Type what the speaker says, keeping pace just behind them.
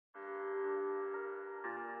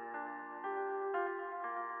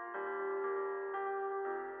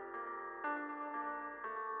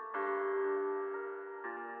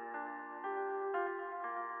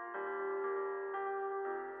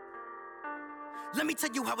Let me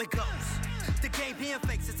tell you how it goes. The game being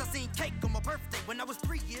fake since I seen cake on my birthday when I was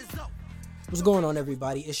 3 years old. What's going on,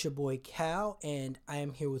 everybody? It's your boy Cal, and I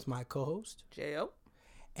am here with my co-host J.O.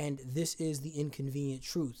 And this is The Inconvenient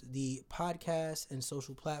Truth, the podcast and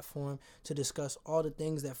social platform to discuss all the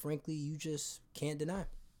things that, frankly, you just can't deny.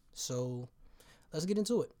 So, let's get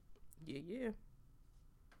into it. Yeah.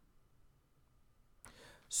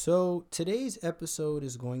 So, today's episode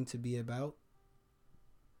is going to be about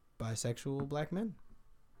bisexual black men.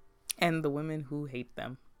 And the women who hate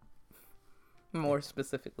them. More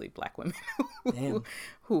specifically, black women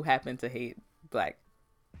who happen to hate black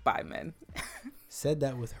bi men. Said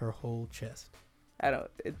that with her whole chest.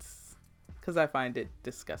 It's because I find it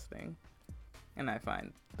disgusting. And I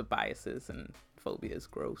find the biases and phobias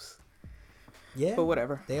gross. Yeah. But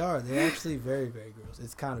whatever. They're actually very, very gross.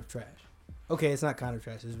 It's kind of trash. Okay, it's not kind of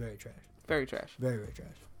trash. It's very trash. Very trash. Very, very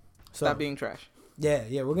trash. Stop being trash. Yeah,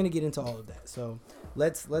 we're going to get into all of that. So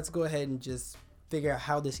let's go ahead and just figure out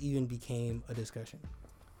how this even became a discussion.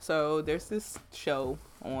 So there's this show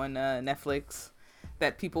on Netflix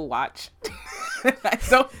that people watch. I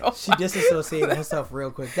don't know. She disassociated herself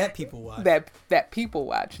real quick. That people watch. That people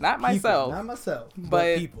watch. Not myself. Not myself.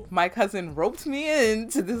 But people. My cousin roped me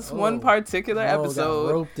into this one particular episode.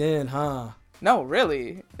 Got roped in, huh? No,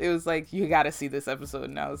 really. It was like, you got to see this episode.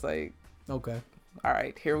 And I was like, okay. All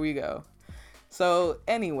right, here we go. So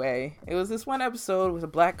anyway, it was this one episode with a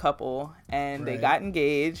black couple and they got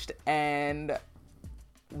engaged, and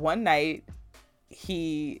one night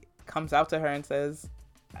he comes out to her and says,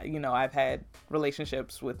 you know, I've had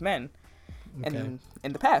relationships with men in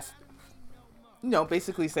the past. You know,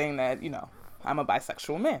 basically saying that, you know, I'm a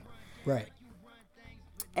bisexual man. Right.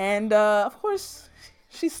 And of course,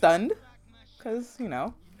 she's stunned because, you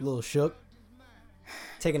know. A little shook.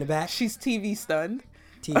 Taken aback. She's TV stunned.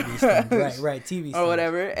 TV stunned. Right. TV stunned. Or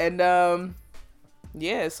whatever. And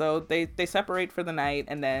yeah, so they separate for the night,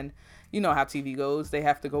 and then you know how TV goes. They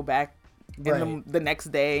have to go back the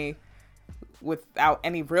next day without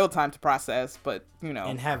any real time to process, but you know,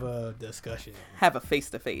 and have a discussion, have a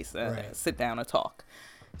face-to-face, sit down and talk.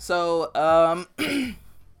 So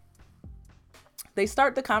they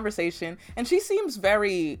start the conversation, and she seems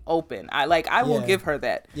very open. I will give her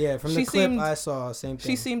that. Yeah, from the clip I saw, same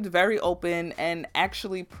thing. She seemed very open and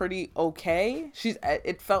actually pretty okay.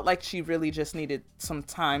 It felt like she really just needed some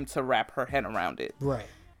time to wrap her head around it. Right.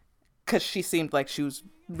 Because she seemed like she was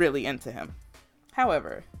really into him.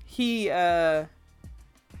 However, he did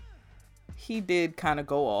kind of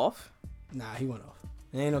go off. Nah, he went off.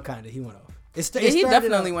 There ain't no kind of. He went off. He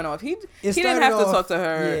definitely went off. He didn't have to talk to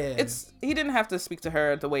her. Yeah. He didn't have to speak to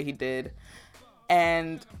her the way he did.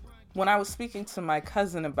 And when I was speaking to my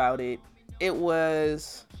cousin about it, it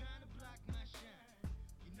was,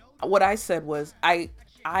 what I said was, I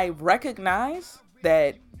recognize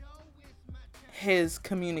that his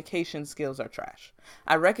communication skills are trash.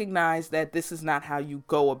 I recognize that this is not how you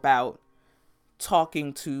go about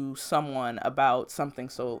talking to someone about something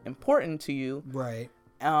so important to you. Right.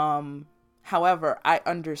 However, I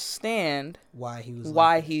understand why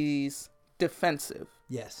he's defensive.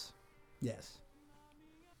 Yes.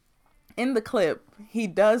 In the clip, he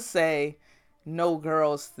does say, no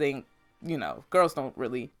girls think, you know, girls don't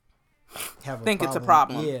really think it's a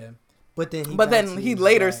problem. Yeah. But then he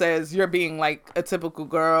later says, you're being like a typical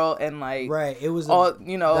girl, and like, right. It was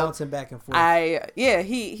you know, bouncing back and forth.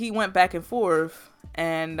 He went back and forth,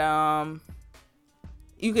 and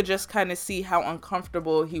you could just kind of see how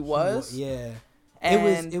uncomfortable he was. Yeah.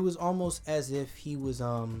 And it was almost as if he was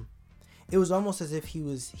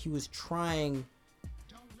trying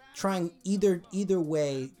either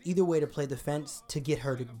way to play the fence to get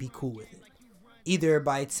her to be cool with it. Either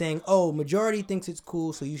by saying, oh, majority thinks it's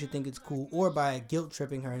cool, so you should think it's cool, or by guilt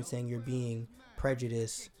tripping her and saying you're being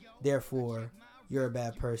prejudiced, therefore you're a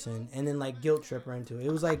bad person, and then like guilt trip her into it.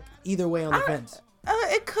 It was like either way on the fence.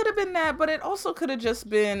 It could have been that, but it also could have just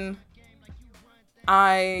been,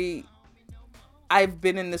 I've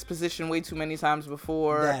been in this position way too many times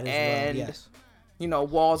before, and yes. You know,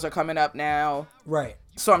 walls are coming up now. Right.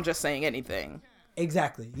 So I'm just saying anything.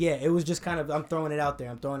 Exactly. Yeah, it was just kind of, I'm throwing it out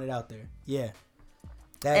there. Yeah.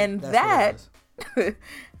 That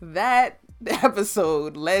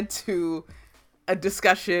episode led to a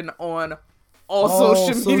discussion on all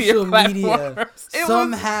social media platforms.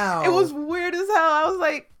 It was weird as hell. I was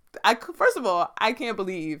like, first of all, I can't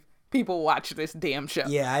believe people watch this damn show.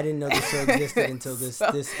 Yeah, I didn't know this show existed until this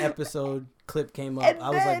episode clip came up.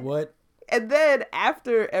 I was like, what? And then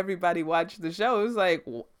after everybody watched the show, it was like,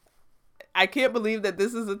 I can't believe that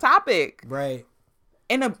this is a topic. Right.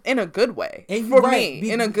 in a good way. And for right,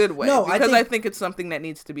 me, in a good way. No, because I think it's something that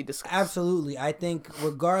needs to be discussed. Absolutely. I think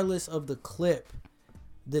regardless of the clip,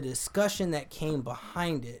 the discussion that came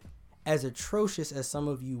behind it, as atrocious as some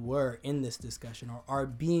of you were in this discussion or are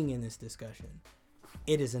being in this discussion,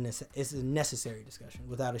 it's a necessary discussion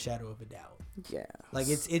without a shadow of a doubt. Yeah. Like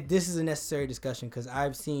this is a necessary discussion because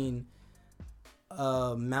I've seen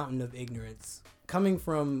a mountain of ignorance coming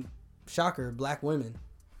from, shocker, black women.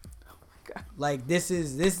 Oh my God. Like this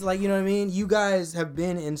is like, you know what I mean? You guys have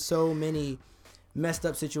been in so many messed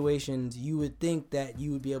up situations. You would think that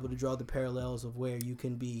you would be able to draw the parallels of where you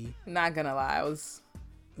can be. Not gonna lie, I was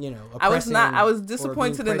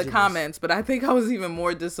disappointed in the comments, but I think I was even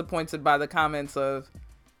more disappointed by the comments of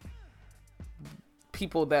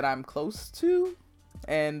people that I'm close to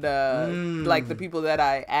and like the people that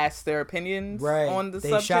I asked their opinions on the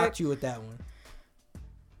subject. They shocked you with that one.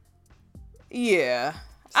 Yeah.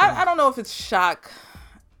 So. I don't know if it's shock.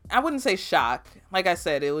 I wouldn't say shock. Like I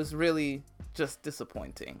said, it was really just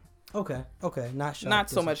disappointing. Okay. Not shock. Not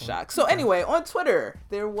so much shock. So anyway, on Twitter,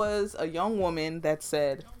 there was a young woman that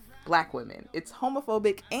said, "Black women, it's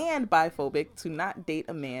homophobic and biphobic to not date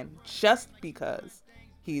a man just because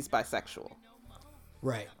he's bisexual."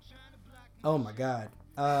 Right. Oh my God.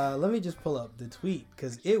 Let me just pull up the tweet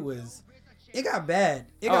because it got bad.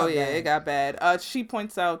 It got bad. She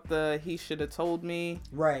points out the "he should have told me."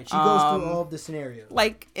 Right. She goes through all of the scenarios.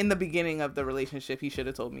 Like in the beginning of the relationship, he should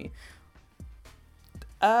have told me.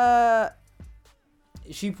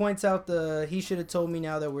 She points out he should have told me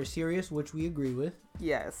now that we're serious, which we agree with.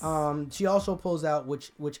 Yes. She also pulls out,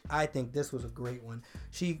 which I think this was a great one.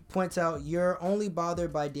 She points out, you're only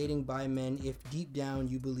bothered by dating bi men if deep down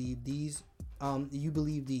you believe these, and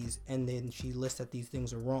then she lists that these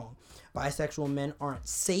things are wrong. Bisexual men aren't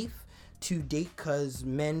safe to date because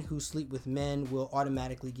men who sleep with men will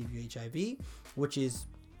automatically give you HIV, which is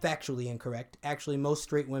factually incorrect. Actually, most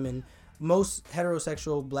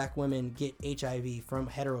heterosexual black women get HIV from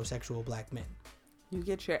heterosexual black men. You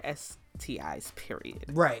get your STIs, period.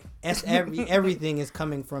 Right. Everything is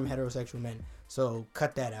coming from heterosexual men. So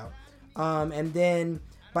cut that out. And then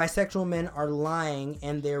bisexual men are lying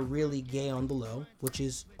and they're really gay on the low, which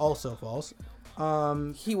is also false.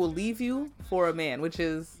 He will leave you for a man, which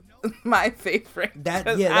is my favorite.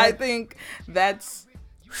 I think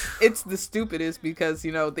it's the stupidest because,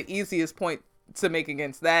 the easiest point to make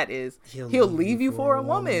against that is he'll leave you for a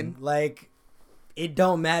woman. Like, it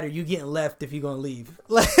don't matter. You getting left if you're gonna leave.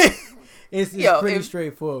 Like, it's pretty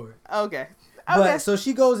straightforward. Okay. But so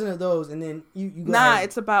she goes into those, and then you go. Nah,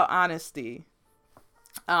 it's about honesty.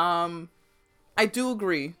 I do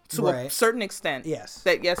agree to a certain extent. Yes.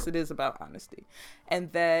 That yes, it is about honesty,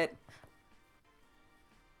 and that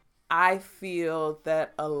I feel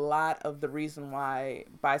that a lot of the reason why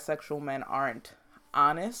bisexual men aren't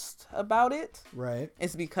honest about it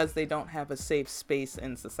is because they don't have a safe space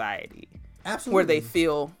in society. Absolutely. Where they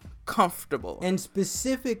feel comfortable. And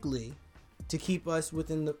specifically to keep us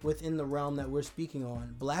within the realm that we're speaking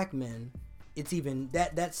on, black men, it's even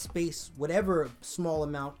that space, whatever small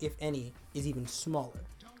amount, if any, is even smaller.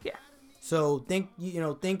 Yeah. So think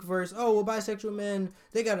first, bisexual men,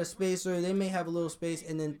 they got a space or they may have a little space,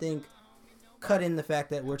 and then cut in the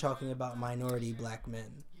fact that we're talking about minority black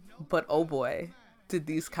men. But oh boy, did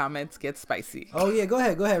these comments get spicy. Oh yeah, go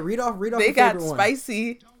ahead. Read off. They got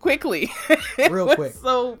spicy quickly. Real quick.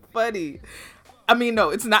 So funny. I mean, no,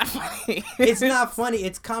 it's not funny. It's not funny.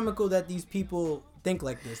 It's comical that these people think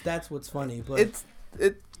like this. That's what's funny. But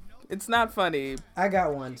it's not funny. I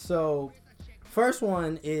got one. So, first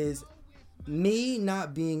one is me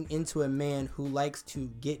not being into a man who likes to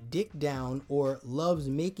get dick down or loves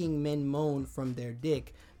making men moan from their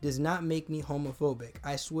dick does not make me homophobic.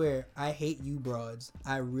 I swear, I hate you broads.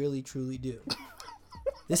 I really, truly do.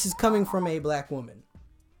 This is coming from a black woman.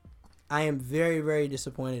 I am very, very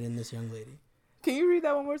disappointed in this young lady. Can you read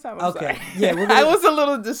that one more time? I'm okay. Sorry. Yeah, I was a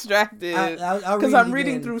little distracted because I'm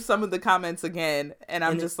reading again. Through some of the comments again, and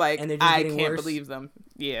I'm just like, I can't believe them.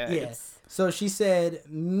 Yeah. So she said,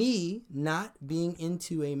 me not being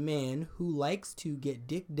into a man who likes to get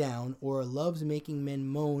dick down or loves making men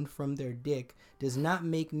moan from their dick does not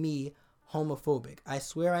make me homophobic. I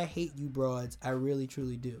swear I hate you broads. I really,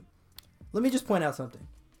 truly do. Let me just point out something.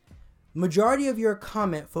 Majority of your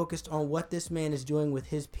comment focused on what this man is doing with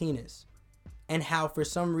his penis and how for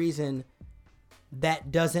some reason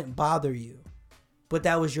that doesn't bother you. But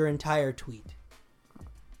that was your entire tweet.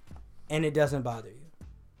 And it doesn't bother you.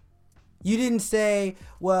 You didn't say,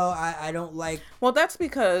 well, I don't like... Well, that's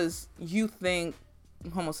because you think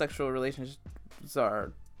homosexual relationships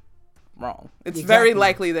are wrong. It's very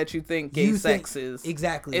likely that you think gay sex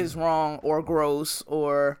is wrong or gross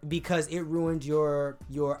or because it ruined your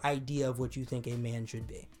idea of what you think a man should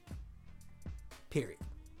be. Period.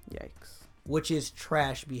 Yikes. Which is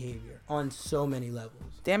trash behavior on so many levels.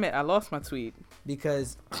 Damn it, I lost my tweet.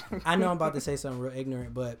 Because I know I'm about to say something real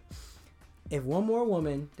ignorant, but if one more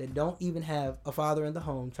woman that don't even have a father in the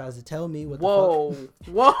home tries to tell me what the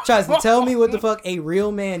fuck a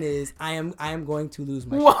real man is, I am going to lose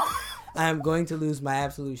my shit. I am going to lose my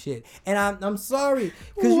absolute shit. And I'm sorry,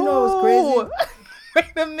 because you know what's crazy?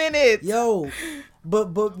 Wait a minute. Yo,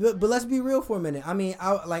 but let's be real for a minute. I mean,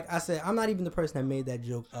 like I said, I'm not even the person that made that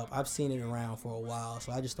joke up. I've seen it around for a while,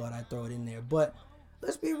 so I just thought I'd throw it in there. But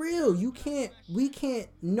let's be real.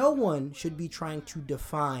 No one should be trying to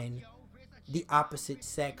define the opposite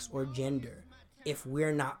sex or gender if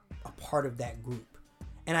we're not a part of that group.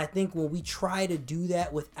 And I think when we try to do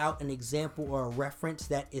that without an example or a reference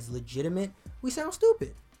that is legitimate, we sound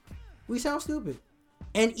stupid.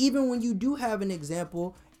 And even when you do have an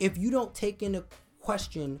example, if you don't take into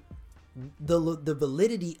question the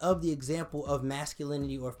validity of the example of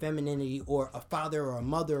masculinity or femininity or a father or a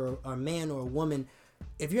mother or a man or a woman,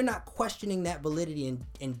 if you're not questioning that validity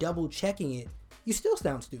and double checking it, you still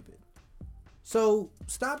sound stupid. So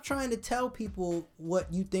stop trying to tell people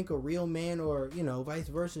what you think a real man or, vice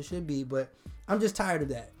versa should be. But I'm just tired of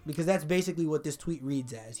that, because that's basically what this tweet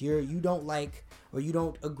reads as. You don't like or you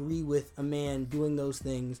don't agree with a man doing those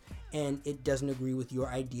things, and it doesn't agree with your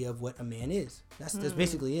idea of what a man is. That's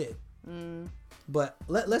basically it. But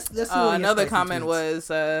let's see. Another comment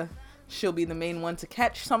was she'll be the main one to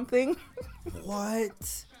catch something.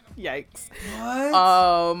 What? Yikes.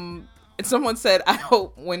 What? And someone said, I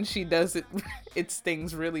hope when she does it, it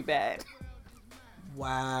stings really bad.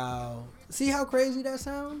 Wow. See how crazy that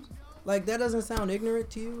sounds? Like, that doesn't sound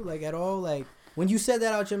ignorant to you, like, at all? Like, when you said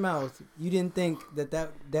that out your mouth, you didn't think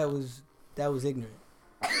that was ignorant.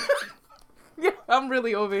 Yeah, I'm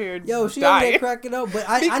really over here. Yo, she over there cracking up, but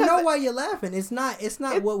I know why you're laughing. It's not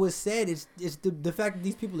what was said. It's the fact that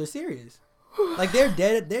these people are serious. Like, they're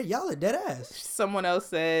dead. Y'all are dead ass. Someone else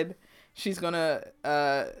said she's gonna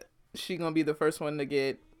be the first one to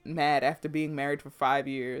get mad after being married for 5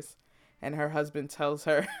 years, and her husband tells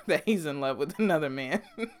her that he's in love with another man.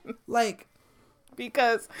 Like,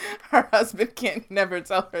 because her husband can't never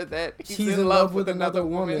tell her that he's in love with another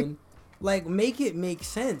woman. Like, make it make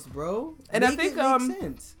sense, bro. And I think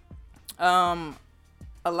sense. A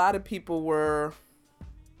lot of people were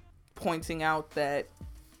pointing out that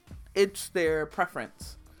it's their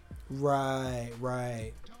preference.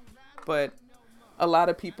 Right. But a lot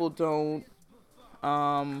of people don't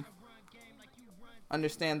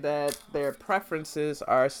understand that their preferences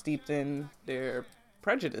are steeped in their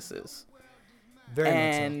prejudices. Very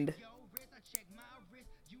and much so.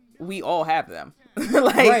 We all have them.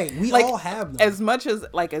 All have them. As much as,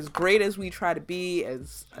 as great as we try to be,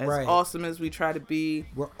 as awesome as we try to be,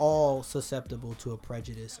 we're all susceptible to a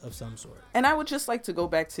prejudice of some sort. And I would just like to go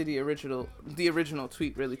back to the original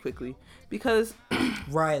tweet really quickly, because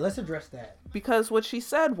right, let's address that. Because what she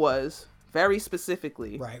said was very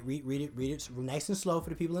specifically, right, read it nice and slow for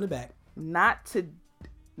the people in the back. Not to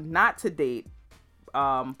date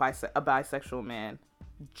a bisexual man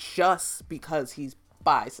just because he's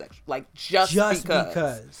bisexual, just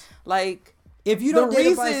because. Like, if you don't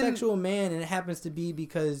date a bisexual man and it happens to be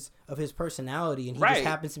because of his personality and he just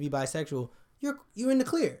happens to be bisexual, you're in the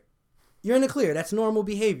clear. You're in the clear. That's normal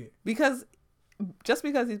behavior. Because just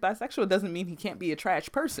because he's bisexual doesn't mean he can't be a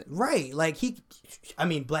trash person. Right. Like,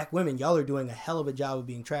 black women, y'all are doing a hell of a job of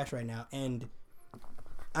being trash right now. And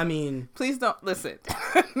please don't listen.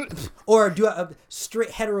 Or do straight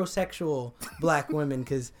heterosexual black women,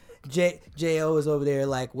 because J.O. is over there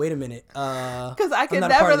like, wait a minute. Because I can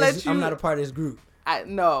never let you. I'm not a part of this group. I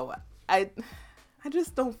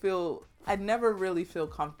just don't feel. I never really feel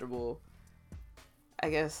comfortable. I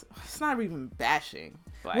guess it's not even bashing.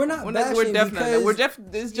 We're not bashing.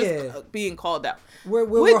 It's just being called out.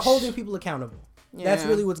 We're holding people accountable. Yeah. That's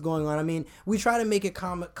really what's going on. We try to make it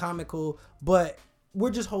comical, but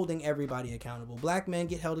we're just holding everybody accountable. Black men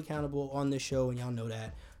get held accountable on this show, and y'all know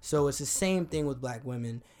that. So it's the same thing with black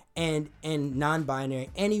women and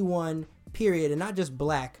non-binary, anyone, period, and not just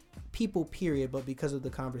black people, period, but because of the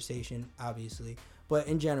conversation, obviously. But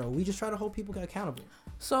in general, we just try to hold people accountable.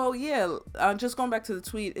 So, yeah, just going back to the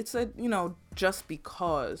tweet, it said, just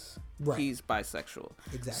because he's bisexual.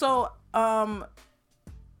 Exactly. So, I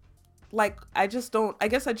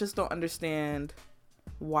guess I just don't understand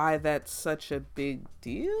why that's such a big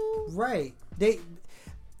deal. Right.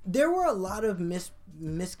 There were a lot of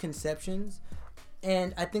misconceptions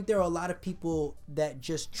And I think there are a lot of people that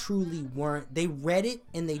just truly weren't. They read it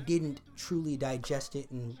and they didn't truly digest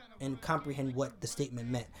it and comprehend what the statement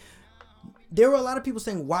meant. There were a lot of people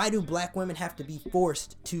saying, why do black women have to be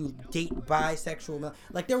forced to date bisexual men?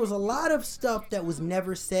 Like, there was a lot of stuff that was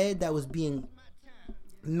never said that was being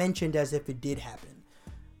mentioned as if it did happen.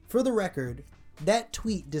 For the record, that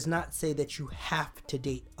tweet does not say that you have to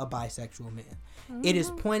date a bisexual man. Mm-hmm. It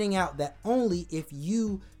is pointing out that only if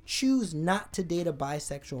you choose not to date a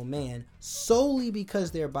bisexual man solely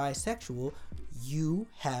because they're bisexual, you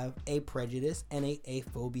have a prejudice and a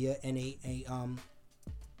phobia and a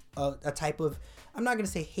type of, I'm not going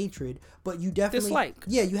to say hatred, but you definitely dislike.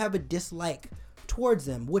 Yeah, you have a dislike towards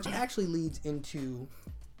them, which actually leads into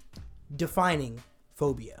defining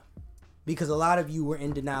phobia, because a lot of you were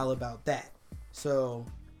in denial about that. So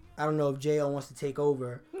I don't know if JL wants to take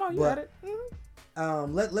over. No, you got it.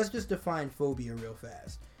 Let's just define phobia real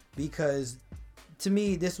fast, because to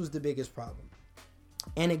me this was the biggest problem.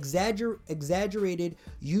 An exaggerated,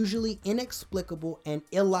 usually inexplicable and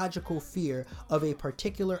illogical fear of a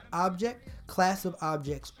particular object, class of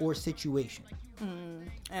objects, or situation.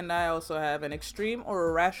 And I also have an extreme or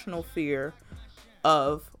irrational fear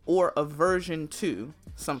of or aversion to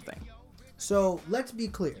something. So let's be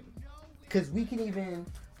clear, because we can even,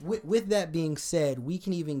 with that being said, we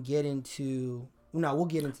can even get into, no, we'll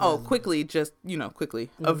get into quickly, just, quickly.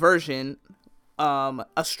 Mm-hmm. Aversion,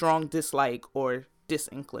 a strong dislike or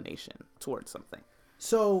disinclination towards something.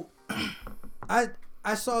 So I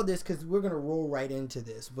saw this because we're going to roll right into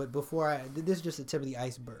this, but this is just the tip of the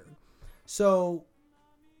iceberg. So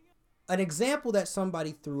an example that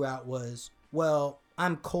somebody threw out was, well,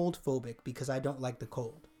 I'm cold phobic because I don't like the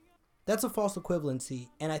cold. That's a false equivalency,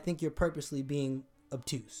 and I think you're purposely being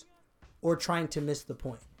obtuse or trying to miss the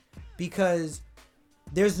point, because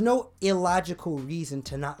there's no illogical reason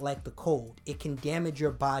to not like the cold. It can damage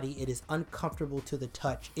your body. It is uncomfortable to the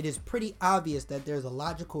touch. It is pretty obvious that there's a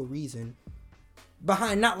logical reason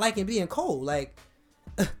behind not liking being cold. Like,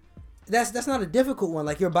 that's not a difficult one.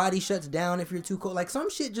 Like, your body shuts down if you're too cold. Like, some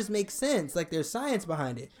shit just makes sense. Like, there's science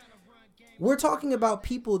behind it. We're talking about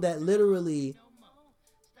people that literally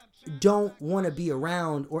don't want to be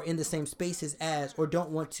around or in the same spaces as, or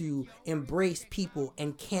don't want to embrace people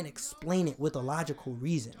and can't explain it with a logical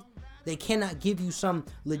reason. They cannot give you some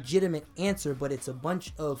legitimate answer, but it's a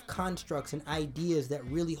bunch of constructs and ideas that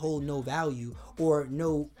really hold no value or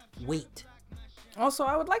no weight. Also,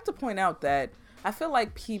 I would like to point out that I feel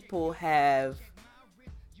like people have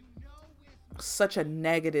such a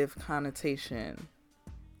negative connotation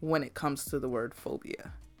when it comes to the word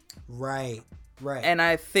phobia. Right. And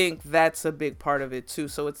I think that's a big part of it too.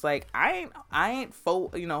 So it's like, I ain't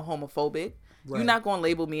homophobic. Right. You're not going to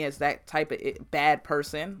label me as that type of bad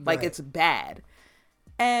person. Like, it's bad.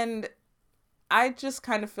 And I just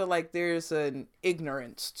kind of feel like there's an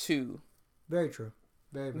ignorance to very true.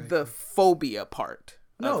 Very the phobia part.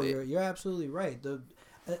 No, you're absolutely right.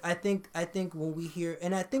 I think when we hear,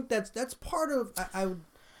 and I think that's part of I would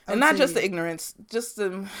and not just the ignorance, just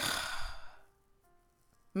the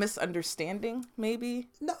misunderstanding, maybe.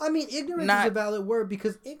 No, I mean, ignorance is a valid word,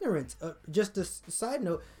 because ignorance, just a side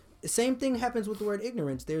note, the same thing happens with the word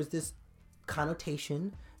ignorance. There's this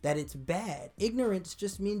connotation that it's bad. Ignorance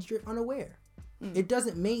just means you're unaware. It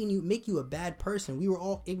doesn't make you a bad person. We were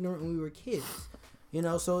all ignorant when we were kids,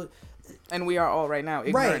 so. And we are all right now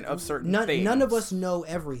ignorant of certain things. None of us know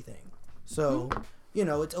everything. So,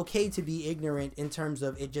 it's okay to be ignorant in terms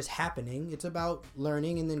of it just happening. It's about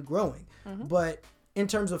learning and then growing. Mm-hmm. But in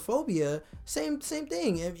terms of phobia, same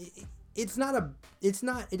thing. It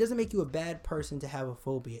doesn't make you a bad person to have a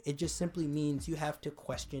phobia. It just simply means you have to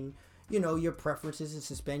question, your preferences and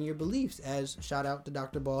suspend your beliefs, as shout out to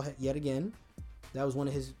Dr. Ball yet again. That was one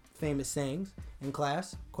of his famous sayings in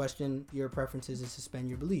class: question your preferences and suspend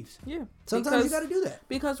your beliefs. Yeah. Sometimes you got to do that.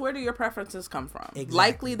 Because where do your preferences come from? Exactly.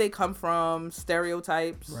 Likely they come from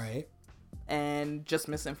stereotypes. Right. And just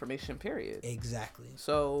misinformation, period. Exactly.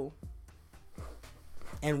 So.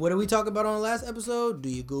 And what did we talk about on the last episode? Do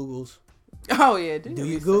your Googles. Oh, yeah. Do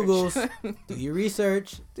your Googles. Do your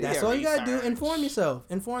research. That's all you got to do. Inform yourself.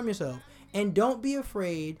 And don't be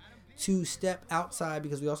afraid to step outside,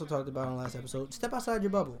 because we also talked about on the last episode, step outside your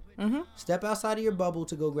bubble. Mm-hmm. Step outside of your bubble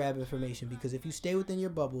to go grab information, because if you stay within your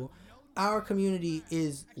bubble, our community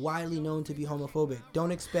is widely known to be homophobic. Don't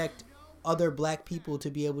expect other black people to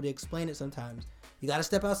be able to explain it sometimes. You got to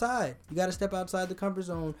step outside. You got to step outside the comfort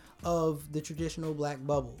zone of the traditional black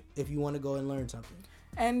bubble if you want to go and learn something.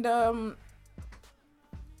 And that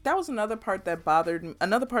was another part that bothered me.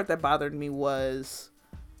 Another part that bothered me was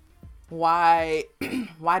why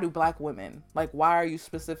do black women, like, why are you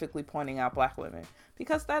specifically pointing out black women?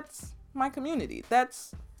 Because that's my community.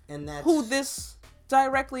 That's who this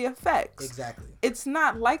directly affects. Exactly. It's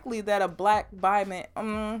not likely that a black bi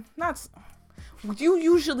man, you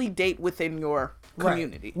usually date within your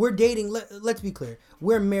community. Right. We're dating, let's be clear,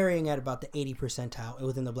 we're marrying at about the 80 percentile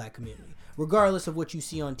within the black community. Regardless of what you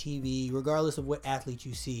see on TV, regardless of what athletes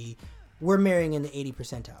you see, we're marrying in the 80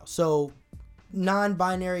 percentile. So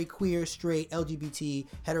non-binary, queer, straight, LGBT,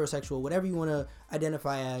 heterosexual, whatever you want to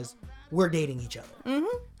identify as, we're dating each other.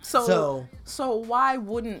 Mm-hmm. So why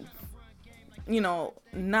wouldn't,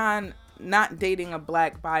 not dating a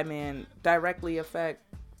black bi man directly affect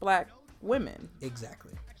black women?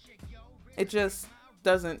 Exactly. It just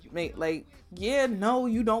doesn't make, like,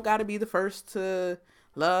 you don't got to be the first to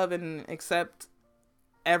love and accept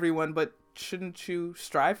everyone, but shouldn't you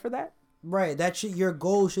strive for that? Right. Your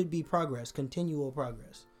goal should be progress, continual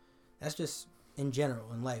progress. That's just in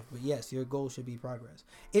general in life. But yes, your goal should be progress.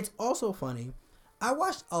 It's also funny. I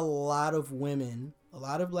watched a lot of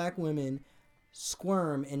black women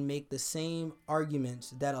squirm and make the same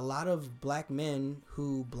arguments that a lot of black men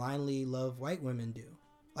who blindly love white women do.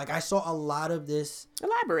 Like, I saw a lot of this.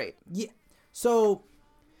 Elaborate. Yeah. So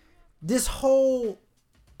this whole,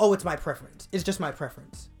 it's my preference. It's just my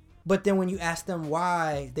preference. But then when you ask them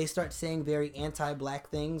why, they start saying very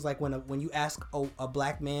anti-black things. Like when you ask a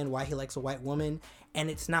black man why he likes a white woman, and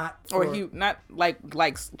it's not or he not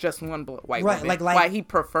likes just one white right, woman. Like why he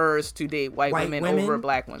prefers to date white women over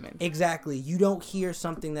black women. Exactly. You don't hear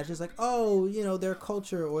something that's just like, their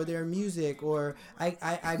culture or their music, or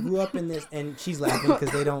I grew up in this, and she's laughing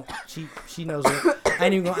because they don't. She knows it. I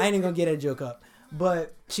ain't even gonna get a joke up,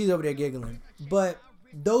 but she's over there giggling. But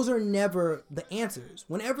those are never the answers.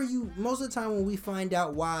 Most of the time when we find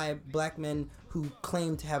out why black men who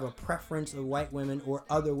claim to have a preference of white women or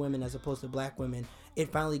other women as opposed to black women,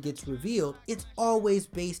 it finally gets revealed, it's always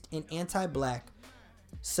based in anti-black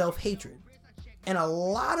self-hatred. And a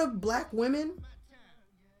lot of black women,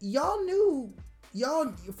 from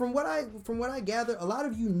what I gather, a lot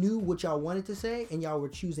of you knew what y'all wanted to say and y'all were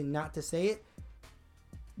choosing not to say it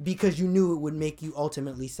because you knew it would make you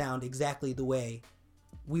ultimately sound exactly the way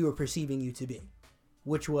we were perceiving you to be,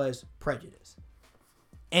 which was prejudice.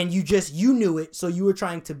 And you knew it, so you were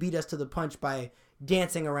trying to beat us to the punch by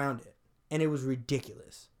dancing around it. And it was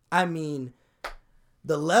ridiculous. I mean,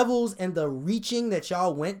 the levels and the reaching that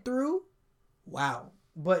y'all went through, wow.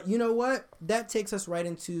 But you know what? That takes us right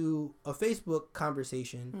into a Facebook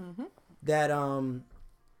conversation that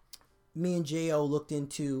me and J.O. looked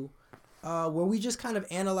into, where we just kind of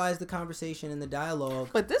analyzed the conversation and the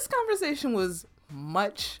dialogue. But this conversation was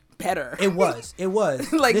much better. It was.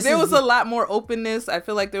 Like, there was a lot more openness. I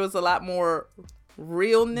feel like there was a lot more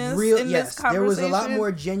realness in this conversation. There was a lot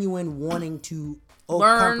more genuine wanting to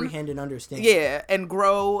learn, comprehend, and understand. Yeah, and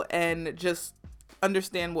grow and just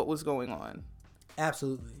understand what was going on.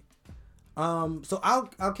 Absolutely. So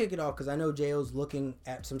I'll kick it off because I know J.O.'s looking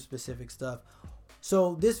at some specific stuff.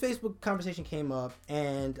 So this Facebook conversation came up,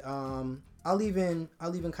 and I'll even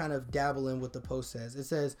kind of dabble in what the post says. It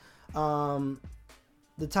says,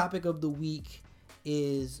 the topic of the week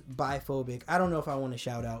is biphobic. I don't know if I want to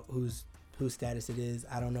shout out whose status it is.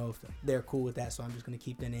 I don't know if they're cool with that, so I'm just going to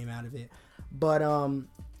keep their name out of it. But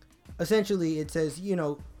essentially it says,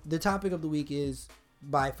 the topic of the week is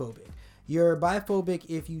biphobic. You're biphobic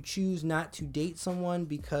if you choose not to date someone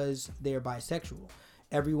because they're bisexual.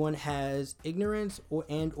 Everyone has ignorance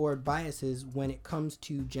or biases when it comes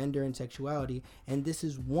to gender and sexuality, and this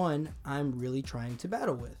is one I'm really trying to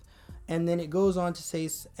battle with. And then it goes on to say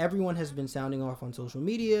everyone has been sounding off on social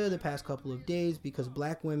media the past couple of days because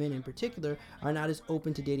black women in particular are not as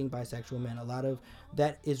open to dating bisexual men. A lot of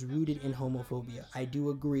that is rooted in homophobia. I do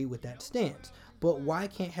agree with that stance. But why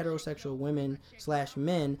can't heterosexual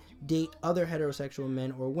women/men date other heterosexual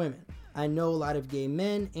men or women? I know a lot of gay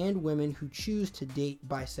men and women who choose to date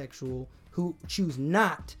bisexual, who choose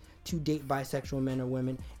not to date bisexual men or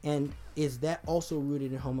women. And is that also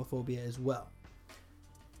rooted in homophobia as well?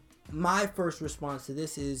 My first response to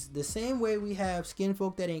this is the same way we have skin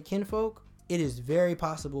folk that ain't kinfolk. It is very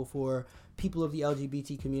possible for people of the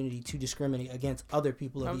LGBT community to discriminate against other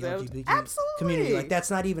people of the LGBT community. Like, that's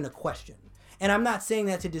not even a question. And I'm not saying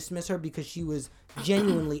that to dismiss her because she was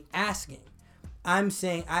genuinely asking. I'm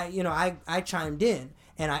saying I chimed in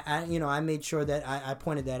and I made sure that I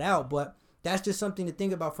pointed that out. But that's just something to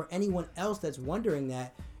think about for anyone else that's wondering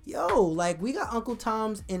that. Like, we got Uncle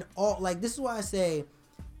Toms in all. Like, this is why I say,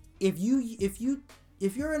 if you're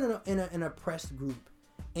in an oppressed group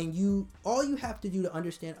and all you have to do to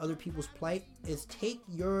understand other people's plight is take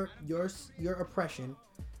your oppression,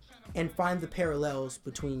 and find the parallels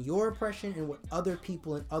between your oppression and what other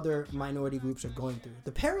people and other minority groups are going through.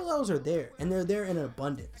 The parallels are there, and they're there in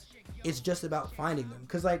abundance. It's just about finding them.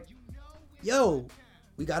 Because, like, yo,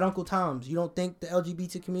 we got Uncle Toms. You don't think the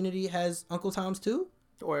LGBT community has Uncle Toms too?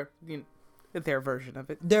 Or, you know, their version of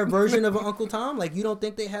it. Their version of an Uncle Tom? Like, you don't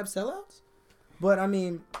think they have sellouts? But, I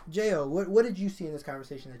mean, J.O., what did you see in this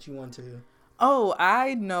conversation that you want to... Oh,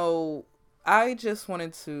 I know. I just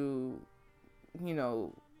wanted to, you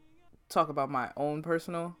know, talk about my own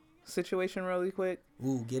personal situation really quick.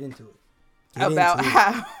 Ooh, get into it.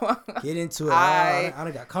 Get into it. I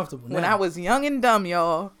done got comfortable now. When I was young and dumb,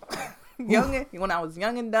 y'all. When I was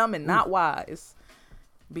young and dumb and not wise,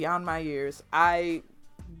 beyond my years, I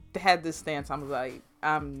had this stance. I was like,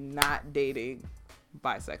 I'm not dating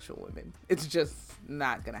bisexual women. It's just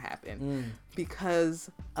not gonna happen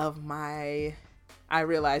because of I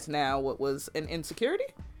realize now what was an insecurity.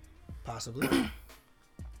 Possibly.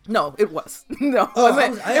 No, it was. No, it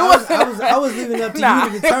wasn't. I was leaving it up to you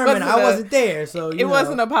to determine. I wasn't there, so it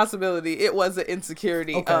wasn't a possibility. It was an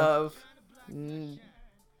insecurity of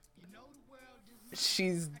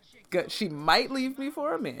she might leave me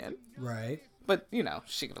for a man, right? But you know,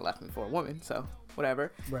 she could have left me for a woman, so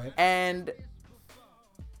whatever. Right. And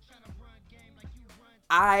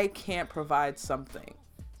I can't provide something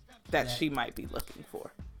that she might be looking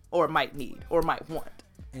for, or might need, or might want.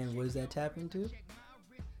 And what does that tap into?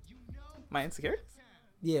 My insecurities?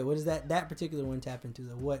 Yeah, what does that particular one tap into?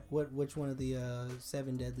 Which one of the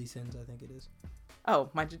 7 deadly sins, I think it is? Oh,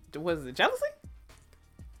 was it jealousy?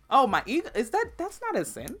 Oh, my ego? That's not a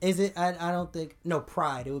sin. Is it? I don't think. No,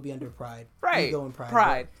 pride. It would be under pride. Right. Ego and pride.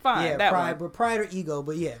 Pride. Fine. Yeah, that pride. one. But pride or ego,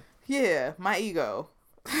 but yeah. Yeah, my ego.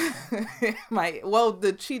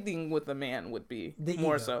 The cheating with a man would be the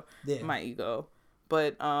more ego. so Yeah. my ego.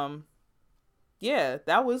 But yeah,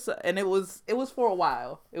 that was, and it was for a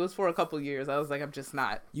while. It was for a couple years. I was like, I'm just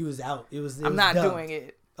not. You was out. I'm not doing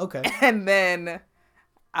it. Okay. And then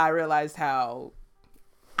I realized how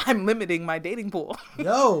I'm limiting my dating pool.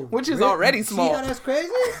 Yo, which is already small. See how that's crazy?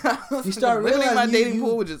 You start limiting realizing my dating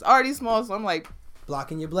pool, which is already small. So I'm like,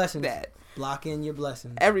 blocking your blessings. That blocking your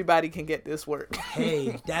blessings. Everybody can get this work.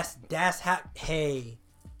 Hey, that's how. Hey,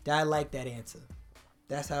 I like that answer.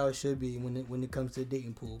 That's how it should be when it comes to the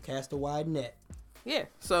dating pool. Cast a wide net. Yeah.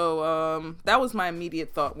 So that was my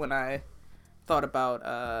immediate thought when I thought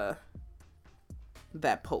about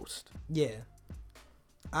that post. Yeah.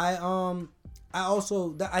 I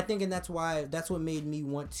also think, and that's what made me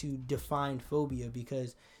want to define phobia,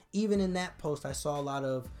 because even in that post I saw a lot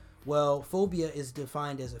of, well, phobia is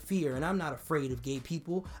defined as a fear, and I'm not afraid of gay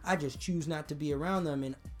people. I just choose not to be around them.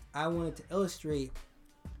 And I wanted to illustrate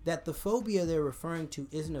that the phobia they're referring to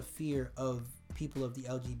isn't a fear of people of the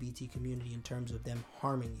LGBT community in terms of them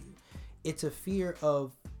harming you. It's a fear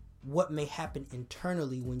of what may happen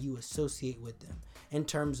internally when you associate with them, in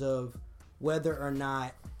terms of whether or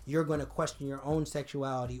not you're going to question your own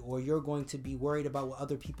sexuality, or you're going to be worried about what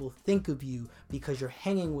other people think of you because you're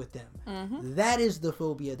hanging with them. Mm-hmm. That is the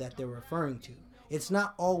phobia that they're referring to. It's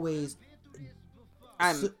not always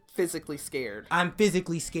I'm physically scared. I'm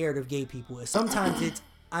physically scared of gay people. Sometimes it's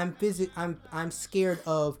I'm scared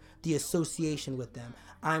of the association with them.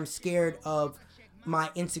 I'm scared of my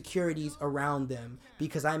insecurities around them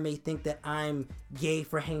because I may think that I'm gay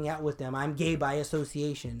for hanging out with them. I'm gay by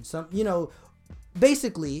association.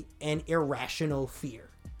 Basically an irrational fear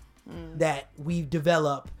that we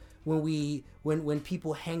develop when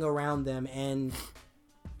people hang around them. And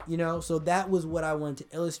so that was what I wanted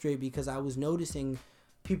to illustrate, because I was noticing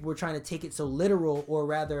people were trying to take it so literal, or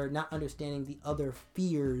rather not understanding the other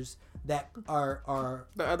fears that are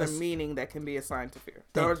the other meaning that can be assigned to fear,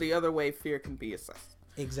 or the other way fear can be assessed.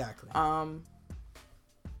 Exactly.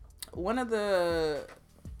 One of the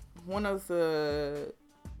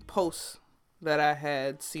posts that I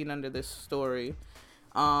had seen under this story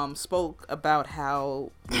spoke about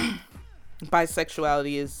how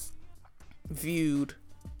bisexuality is viewed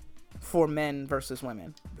for men versus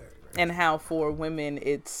women. Very right. And how for women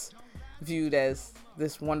it's viewed as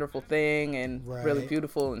this wonderful thing and really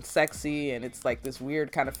beautiful and sexy, and it's like this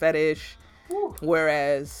weird kind of fetish. Woo.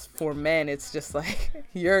 Whereas for men it's just like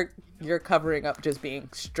you're covering up just being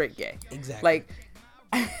straight gay. Exactly. Like,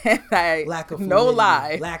 and lack of fluidity. No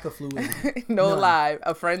lie. Lack of fluidity. No lie.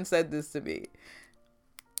 A friend said this to me.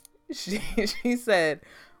 She said,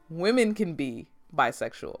 women can be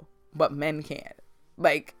bisexual, but men can't.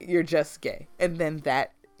 Like, you're just gay. And then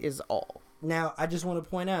that is all. Now, I just want to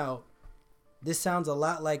point out, this sounds a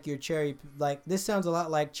lot like cherry picking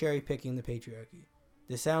the patriarchy.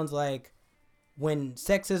 This sounds like when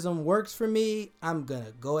sexism works for me, I'm going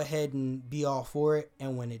to go ahead and be all for it.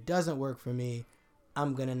 And when it doesn't work for me,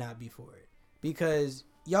 I'm going to not be for it. Because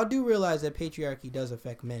y'all do realize that patriarchy does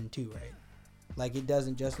affect men too, right? Like, it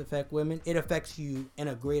doesn't just affect women. It affects you in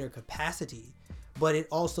a greater capacity, but it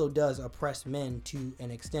also does oppress men to an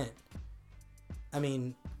extent. I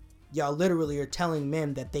mean, y'all literally are telling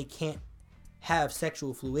men that they can't have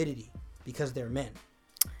sexual fluidity because they're men.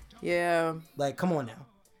 Yeah. Like, come on now.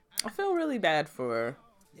 I feel really bad for...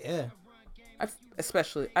 Yeah.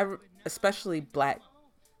 Especially black,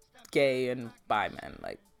 gay, and bi men.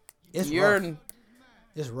 Like, it's rough.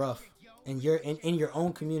 It's rough. And you're in your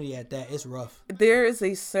own community at that. It's rough. There is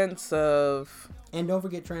a sense of... And don't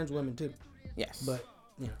forget trans women, too. Yes. But,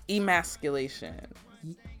 you know. Emasculation.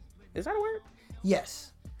 Is that a word?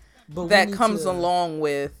 Yes. But that comes along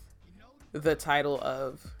with the title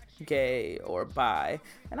of gay or bi.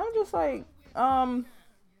 And I'm just like,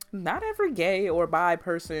 not every gay or bi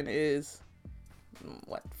person is,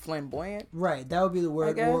 flamboyant? Right. That would be the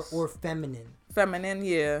word. Or feminine. Feminine,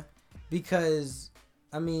 yeah. Because,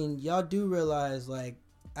 I mean, y'all do realize, like,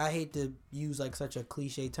 I hate to use, like, such a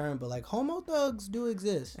cliche term, but, like, homo thugs do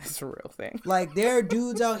exist. It's a real thing. Like, there are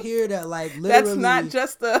dudes out here that, like, literally... That's not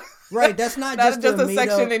just a... Right, that's not just a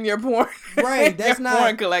section in your porn. Right, that's not...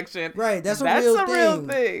 porn collection. Right, that's a real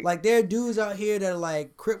thing. Like, there are dudes out here that are,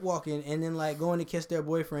 like, crip walking and then, like, going to kiss their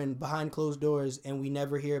boyfriend behind closed doors, and we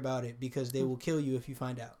never hear about it because they will kill you if you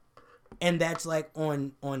find out. And that's, like,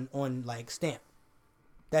 on like, stamp.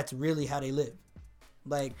 That's really how they live.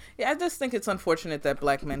 Like, yeah, I just think it's unfortunate that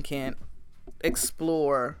black men can't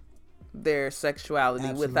explore their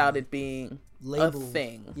sexuality without it being labeled. A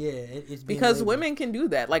thing. Yeah, it's because labeled. Women can do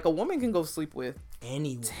that. Like, a woman can go sleep with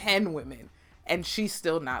anyone, 10 women, and she's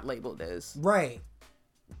still not labeled as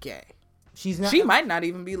gay. She's not. She might not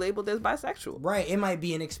even be labeled as bisexual. Right. It might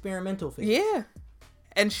be an experimental phase. Yeah,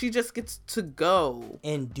 and she just gets to go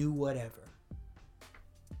and do whatever.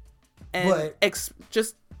 And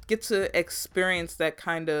just get to experience that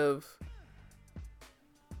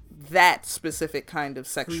specific kind of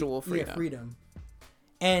sexual freedom. Yeah, freedom.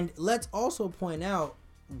 And let's also point out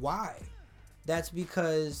why. That's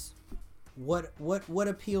because what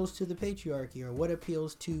appeals to the patriarchy, or what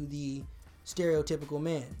appeals to the stereotypical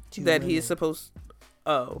man? That he is supposed...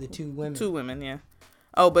 Oh. The two women. Two women, yeah.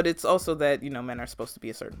 Oh, but it's also that, men are supposed to be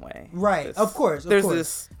a certain way. Right. Of course. There's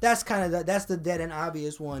this... That's kind of that's the dead and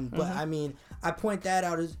obvious one. But I mean, I point that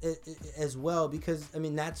out as well because, I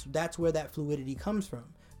mean, that's where that fluidity comes from.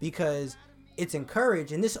 Because it's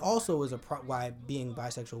encouraged, and this also is why being a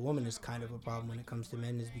bisexual woman is kind of a problem when it comes to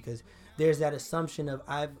men, is because there's that assumption of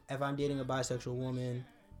if I'm dating a bisexual woman,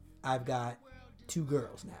 I've got 2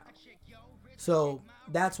 girls now. So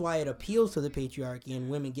that's why it appeals to the patriarchy and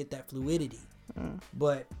women get that fluidity.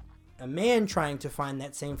 But a man trying to find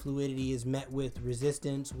that same fluidity is met with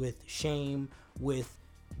resistance, with shame, with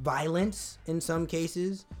violence in some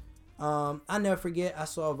cases. I'll never forget, I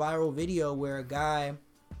saw a viral video where a guy,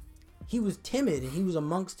 he was timid and he was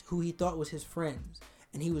amongst who he thought was his friends,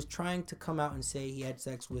 and he was trying to come out and say he had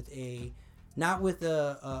sex with not with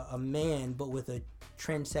a man, but with a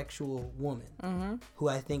transsexual woman, who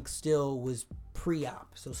I think still was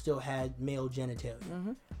pre-op, so still had male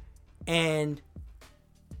genitalia. And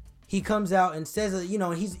he comes out and says,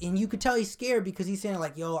 and you could tell he's scared because he's saying,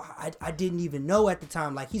 like, yo, I didn't even know at the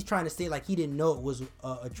time. Like, he's trying to say, like, he didn't know it was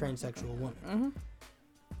a transsexual woman.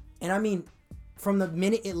 And I mean, from the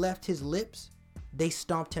minute it left his lips, they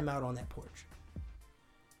stomped him out on that porch.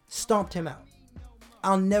 Stomped him out.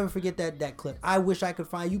 I'll never forget that clip. I wish I could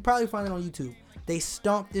you probably find it on YouTube. They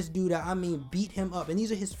stomped this dude out. I mean, beat him up. And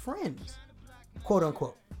these are his friends, quote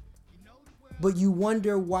unquote. But you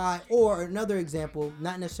wonder why, or another example,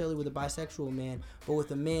 not necessarily with a bisexual man, but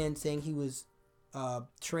with a man saying he was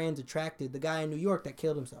trans attracted, the guy in New York that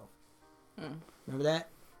killed himself. Remember that?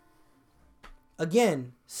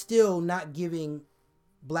 Again, still not giving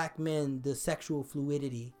black men the sexual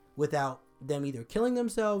fluidity without them either killing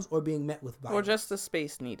themselves or being met with violence. Or just the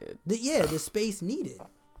space needed. The space needed.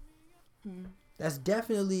 That's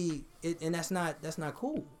definitely it, and that's not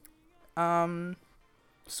cool.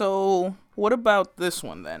 So what about this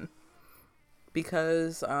one then?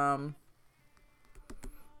 Because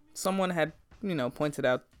someone had pointed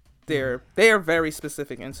out their very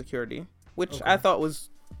specific insecurity, which I thought was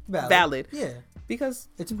valid. Yeah, because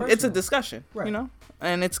it's a discussion, right?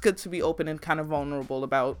 And it's good to be open and kind of vulnerable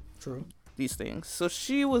about these things. So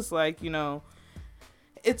she was like,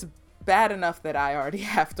 it's bad enough that I already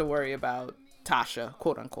have to worry about Tasha,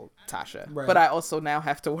 quote unquote Tasha, right, but I also now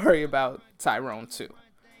have to worry about Tyrone too.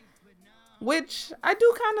 Which I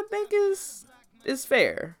do kind of think is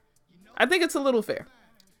fair. I think it's a little fair.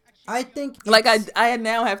 I think like I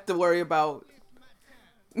now have to worry about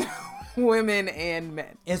women and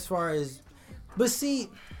men as far as, but see,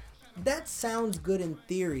 that sounds good in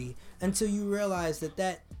theory until you realize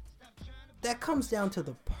that comes down to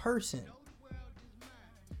the person.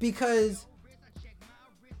 Because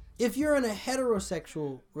if you're in a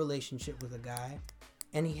heterosexual relationship with a guy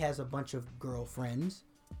and he has a bunch of girlfriends,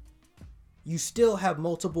 you still have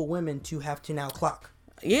multiple women to have to now clock.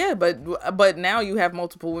 Yeah, but now you have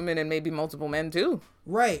multiple women and maybe multiple men too.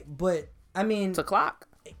 Right, but I mean, to clock.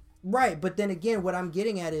 Right, but then again, what I'm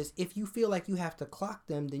getting at is if you feel like you have to clock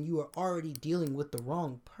them, then you are already dealing with the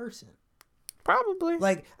wrong person. Probably.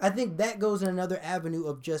 Like, I think that goes in another avenue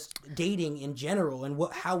of just dating in general and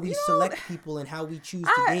how we select people and how we choose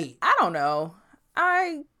to date. I don't know.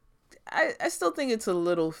 I still think it's a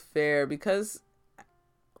little fair because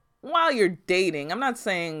while you're dating, I'm not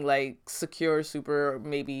saying like secure, super,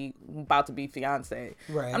 maybe about to be fiance.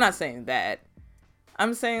 Right. I'm not saying that.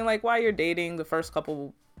 I'm saying like while you're dating the first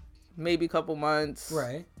couple months.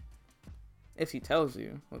 Right. If he tells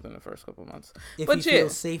you within the first couple months. If he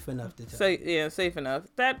feels safe enough to tell you. Yeah, safe enough.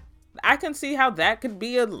 That I can see how that could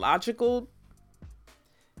be a logical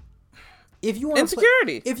if you want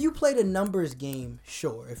insecurity. If you played a numbers game,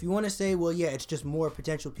 sure. If you want to say, well, yeah, it's just more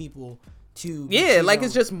potential people to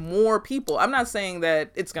it's just more people. I'm not saying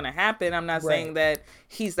that it's gonna happen. I'm not saying that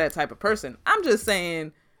he's that type of person. I'm just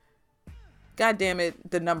saying, God damn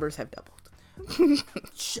it, the numbers have doubled.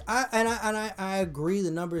 I agree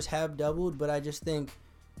the numbers have doubled, but I just think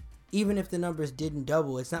even if the numbers didn't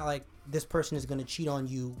double, it's not like this person is going to cheat on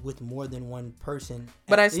you with more than one person.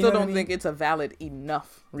 But I still don't think it's a valid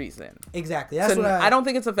enough reason. Exactly. That's what I don't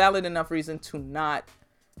think it's a valid enough reason to not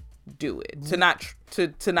do it,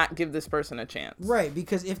 to not give this person a chance. Right,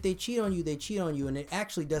 because if they cheat on you, they cheat on you, and it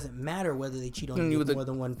actually doesn't matter whether they cheat on you with more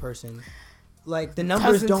than one person. Like, the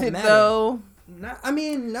numbers don't matter. Though? Not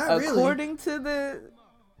really. According to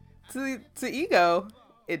ego,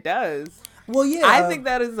 it does. Well, yeah. I think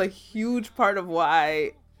that is a huge part of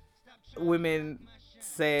why women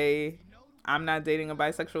say, I'm not dating a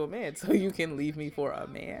bisexual man, so you can leave me for a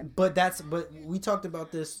man. But we talked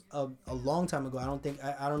about this a long time ago. I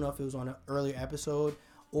don't know if it was on an earlier episode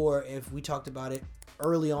or if we talked about it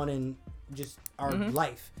early on in just our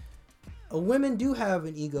life. Women do have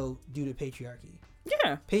an ego due to patriarchy.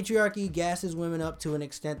 Yeah. Patriarchy gasses women up to an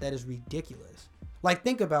extent that is ridiculous. Like,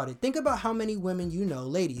 think about it. Think about how many women you know,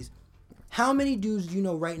 ladies. How many dudes you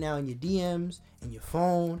know right now in your DMs, in your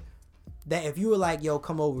phone, that if you were like, yo,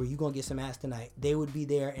 come over, you gonna get some ass tonight, they would be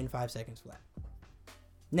there in 5 seconds flat.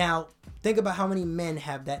 Now, think about how many men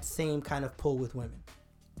have that same kind of pull with women.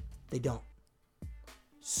 They don't.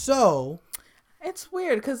 So... It's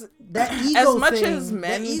weird because as much as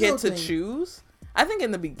men get to choose, I think in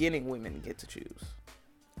the beginning women get to choose.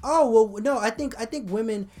 Oh well, no, I think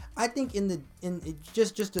women. I think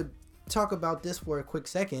just to talk about this for a quick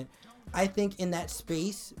second, I think in that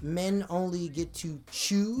space, men only get to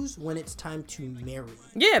choose when it's time to marry.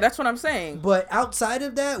 Yeah, that's what I'm saying. But outside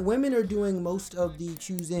of that, women are doing most of the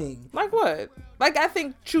choosing. Like what? Like, I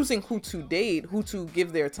think choosing who to date, who to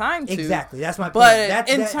give their time to. Exactly, that's my point. But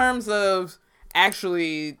in terms of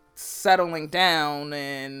actually settling down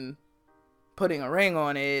and putting a ring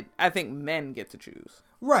on it, I think men get to choose.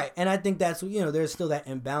 Right, and I think that's, there's still that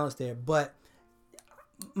imbalance there. But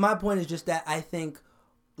my point is just that I think,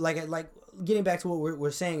 like getting back to what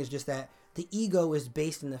we're saying is just that the ego is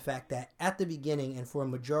based in the fact that at the beginning and for a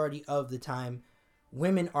majority of the time,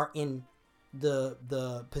 women are in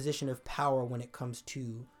the position of power when it comes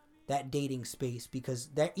to that dating space because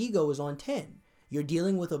that ego is on 10. You're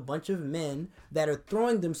dealing with a bunch of men that are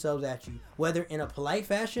throwing themselves at you, whether in a polite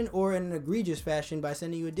fashion or in an egregious fashion by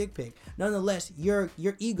sending you a dick pic. Nonetheless, your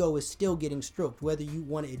ego is still getting stroked, whether you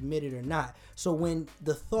want to admit it or not. So when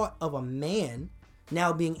the thought of a man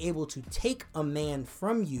now being able to take a man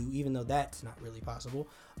from you, even though that's not really possible,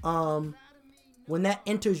 when that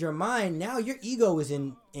enters your mind, now your ego is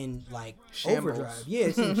in like shambles. Overdrive. Yeah,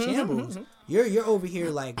 it's in shambles. You're over here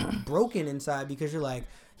like broken inside because you're like,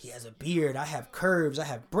 he has a beard, I have curves, I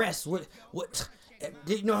have breasts. What?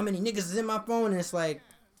 Did you know how many niggas is in my phone? And it's like,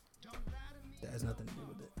 that has nothing to do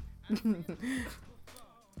with it.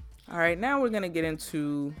 All right, now we're gonna get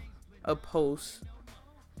into a post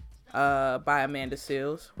by Amanda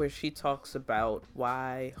Seales where she talks about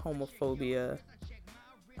why homophobia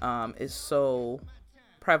is so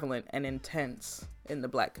prevalent and intense in the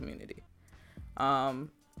Black community.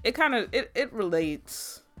 It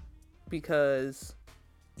relates because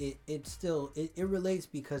it relates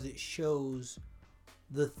because it shows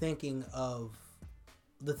the thinking of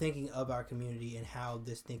the thinking of our community and how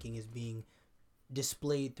this thinking is being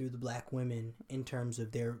displayed through the black women in terms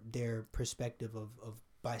of their perspective of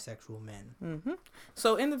bisexual men. Mm-hmm.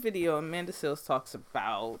 So in the video, Amanda Seales talks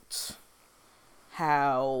about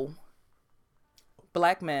how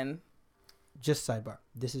black men... Just sidebar.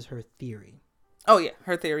 This is her theory. Oh, yeah,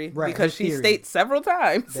 her theory. Right, because her she theory. states several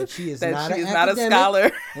times That she is that not she an is not a academic,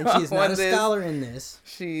 scholar. And she is not a this. scholar in this.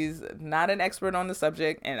 She's not an expert on the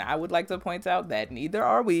subject. And I would like to point out that neither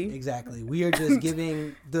are we. Exactly. We are just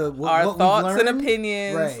giving our what thoughts we've learned, and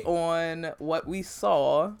opinions right. on what we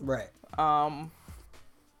saw Right. on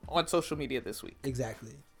social media this week.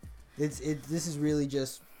 Exactly. This is really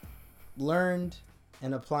just learned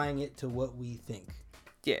and applying it to what we think.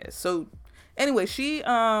 Yeah. So anyway, she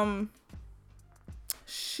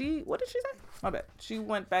what did she say? My bad. She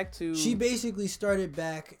went back to... She basically started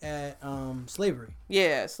back at slavery.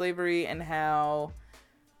 Yeah, slavery and how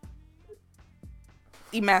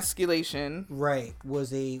emasculation... Right.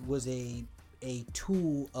 Was a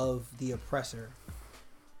tool of the oppressor.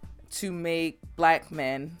 To make black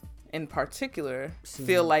men, in particular,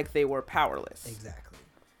 feel like they were powerless. Exactly.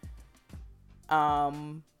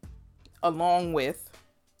 Along with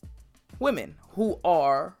women who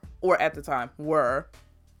are, or at the time, were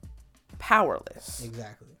powerless.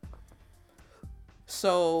 Exactly.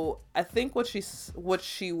 So I think what she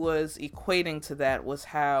was equating to that was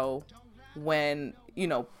how when,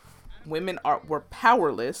 women were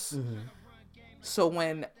powerless. Mm-hmm. So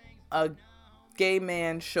when a gay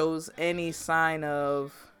man shows any sign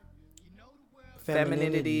of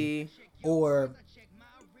femininity or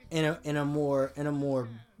in a more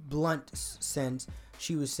blunt sense,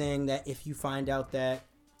 she was saying that if you find out that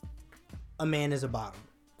a man is a bottom,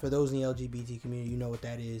 for those in the LGBT community, you know what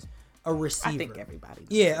that is. A receiver. I think everybody knows.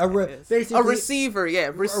 Yeah, basically a receiver. Yeah,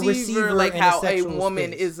 receiver like how a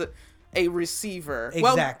woman space. is a receiver.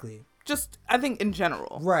 Exactly. Well, just I think in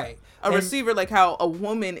general. Right. Receiver, like how a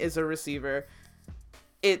woman is a receiver.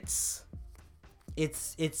 It's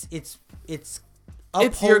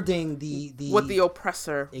upholding the what the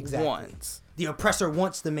oppressor exactly. wants. The oppressor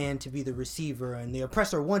wants the man to be the receiver, and the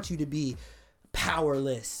oppressor wants you to be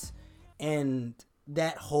powerless, and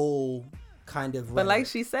that whole kind of. But like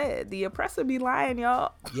she said, the oppressor be lying,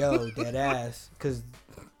 y'all. Yo, dead ass, because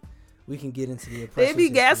we can get into the oppressor. They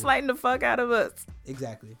be gaslighting the fuck out of us.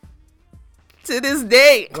 Exactly. To this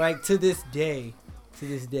day. Like to this day.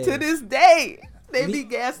 They be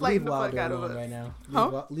gaslighting the fuck out of us right now.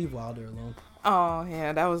 Leave Wilder alone. Oh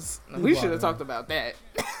yeah, that was. We should have talked about that.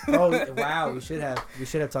 Oh wow, we should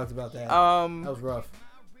have talked about that. That was rough.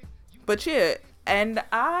 But yeah, and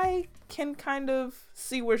I can kind of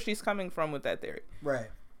see where she's coming from with that theory. Right.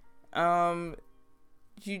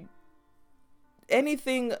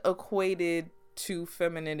 Anything equated to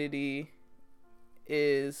femininity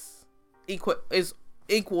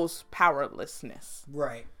equals powerlessness.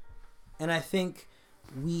 Right. And I think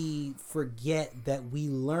we forget that we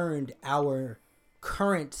learned our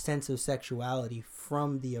current sense of sexuality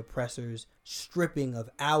from the oppressor's stripping of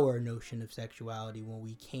our notion of sexuality when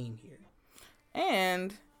we came here.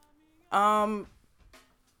 And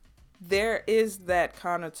there is that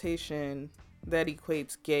connotation that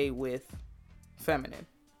equates gay with feminine,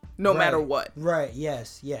 no matter what. Right,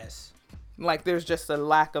 yes. Like there's just a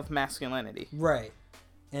lack of masculinity. Right.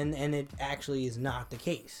 And it actually is not the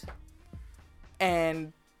case.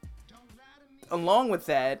 And along with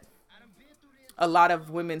that, a lot of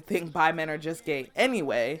women think bi men are just gay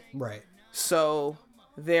anyway. Right. So,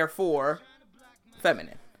 therefore,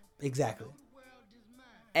 feminine. Exactly.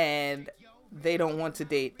 And they don't want to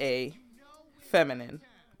date a feminine,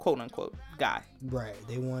 quote unquote, guy. Right.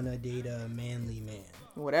 They want to date a manly man.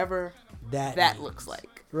 Whatever that means. looks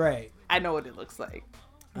like. Right. I know what it looks like.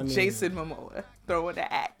 I mean, Jason Momoa throwing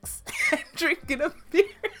the axe, drinking a beer.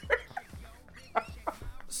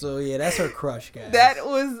 So yeah, that's her crush, guys. That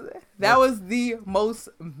was the most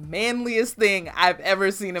manliest thing I've ever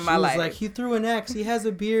seen in my life. Like, he threw an axe, he has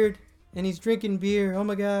a beard, and he's drinking beer. Oh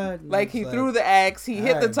my god! Like he threw the axe, he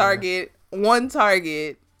hit the target, one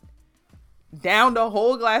target, downed a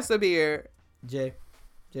whole glass of beer. Jay.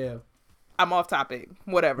 I'm off topic.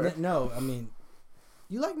 Whatever. No, I mean,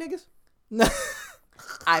 you like niggas?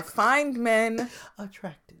 I find men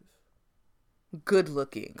attractive, good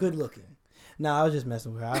looking. No, I was just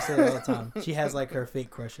messing with her. I say it all the time. She has like her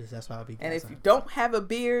fake crushes. That's why I'll be. And if you don't have a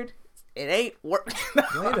beard, it ain't working.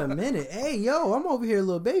 Wait a minute. Hey, yo, I'm over here,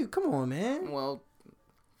 little baby. Come on, man. Well,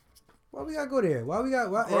 why we gotta go there?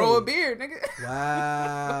 Grow a beard, nigga.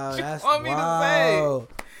 Wow, what that's you want me to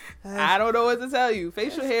say? I don't know what to tell you.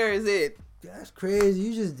 Facial hair is it. That's crazy.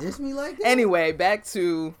 You just diss me like that? Anyway, back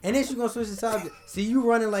to... And then she's going to switch the subject. See, you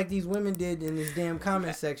running like these women did in this damn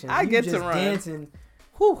comment section. I get just to run. Dancing.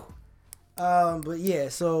 Whew. But yeah,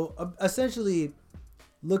 so essentially,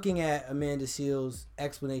 looking at Amanda Seales'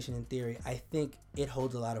 explanation and theory, I think it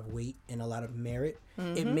holds a lot of weight and a lot of merit.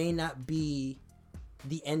 Mm-hmm. It may not be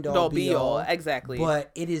the end-all, be-all. Exactly. But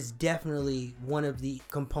it is definitely one of the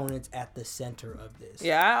components at the center of this.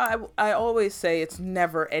 Yeah, I always say it's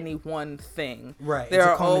never any one thing. Right. There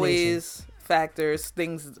are always factors,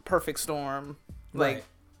 things, perfect storm. Like, right.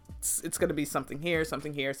 It's going to be something here,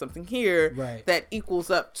 something here, something here. Right. That equals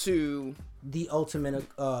up to... the ultimate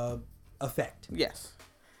effect. Yes.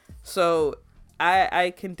 So,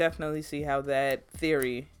 I can definitely see how that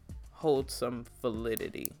theory holds some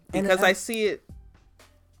validity. Because I see it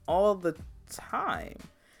all the time.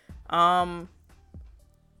 Not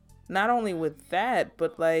only with that,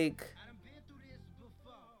 but like,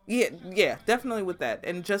 yeah, definitely with that,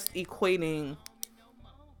 and just equating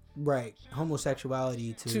right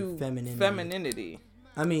homosexuality to femininity.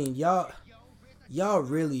 I mean, y'all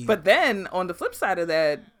really. But then on the flip side of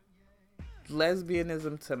that,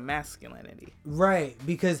 lesbianism to masculinity. Right,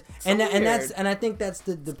 because and I think that's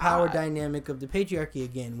the power dynamic of the patriarchy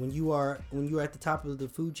again. When you are at the top of the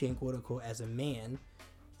food chain, quote unquote, as a man,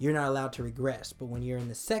 you're not allowed to regress. But when you're in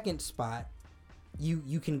the second spot,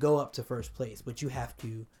 you can go up to first place, but you have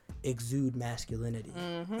to exude masculinity.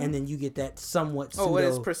 Mm-hmm. And then you get that somewhat pseudo what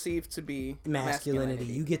is perceived to be masculinity.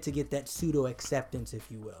 You get to get that pseudo acceptance,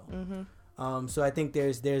 if you will. Mm-hmm. So I think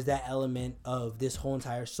there's that element of this whole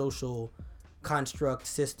entire social construct,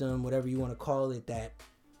 system, whatever you want to call it, that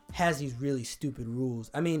has these really stupid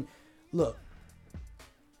rules. I mean, look,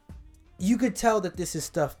 you could tell that this is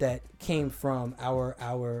stuff that came from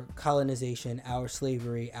our colonization, our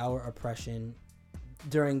slavery, our oppression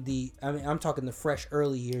during I'm talking the fresh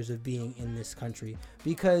early years of being in this country,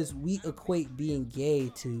 because we equate being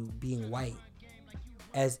gay to being white,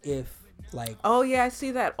 as if like, oh yeah, I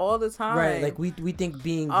see that all the time. Right, like we think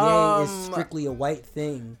being gay is strictly a white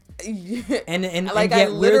thing. And like,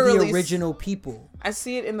 yet we're the original people. I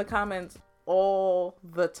see it in the comments all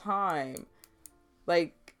the time.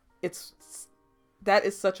 Like, that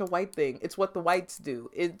is such a white thing. It's what the whites do.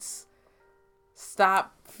 It's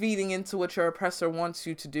stop feeding into what your oppressor wants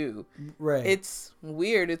you to do. Right. It's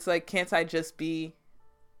weird. It's like, can't I just be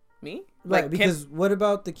me? Right, like, because what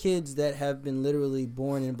about the kids that have been literally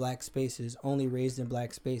born in black spaces, only raised in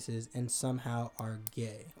black spaces, and somehow are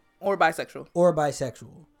gay? Or bisexual.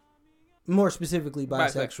 More specifically,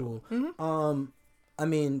 bisexual. Mm-hmm. I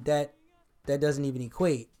mean, that doesn't even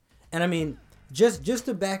equate. And I mean, just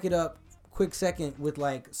to back it up, quick second, with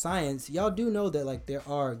like science, y'all do know that like there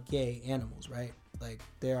are gay animals, right? Like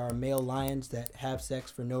there are male lions that have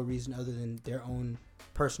sex for no reason other than their own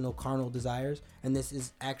personal carnal desires. And this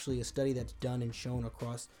is actually a study that's done and shown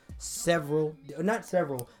across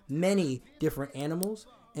many different animals.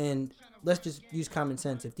 And let's just use common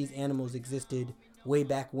sense. If these animals existed way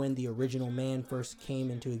back when the original man first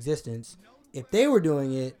came into existence, if they were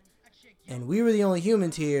doing it and we were the only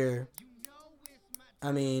humans here,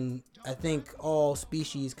 I mean, I think all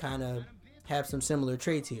species kind of have some similar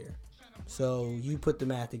traits here. So you put the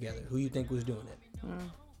math together. Who you think was doing it?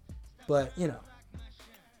 But, you know,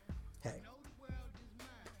 hey.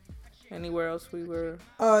 Anywhere else we were?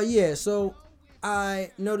 Yeah, so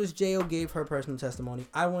I noticed Jo gave her personal testimony.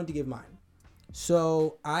 I wanted to give mine.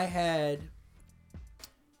 So I had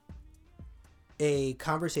a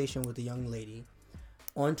conversation with a young lady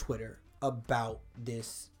on Twitter about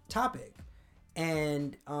this topic.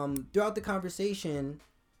 And throughout the conversation,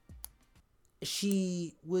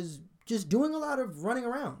 she was just doing a lot of running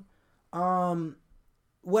around.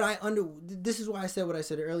 This is why I said what I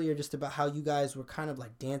said earlier, just about how you guys were kind of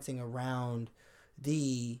like dancing around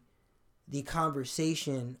the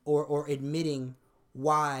conversation or admitting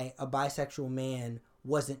why a bisexual man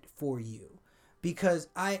wasn't for you. Because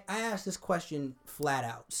I asked this question flat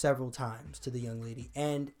out several times to the young lady,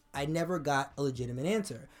 and I never got a legitimate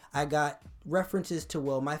answer. I got references to,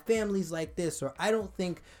 well, my family's like this, or I don't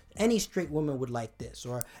think any straight woman would like this,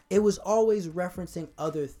 or it was always referencing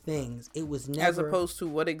other things. It was never... As opposed to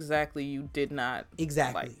what exactly you did not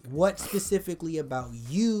exactly like. What specifically about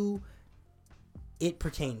you it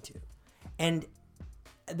pertained to. And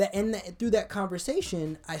through that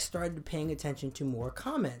conversation, I started paying attention to more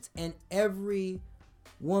comments, and every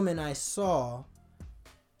woman I saw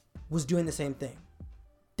was doing the same thing.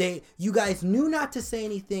 You guys knew not to say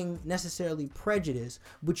anything necessarily prejudiced,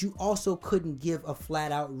 but you also couldn't give a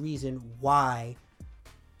flat out reason why.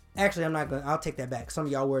 Actually, I'll take that back. Some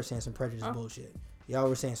of y'all were saying some prejudice bullshit. Y'all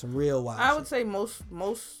were saying some real wild I shit. would say most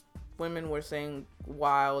women were saying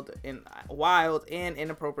wild and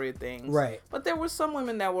inappropriate things. Right. But there were some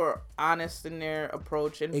women that were honest in their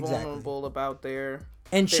approach and vulnerable about their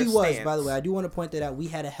And their she was, stance. by the way. I do want to point that out. We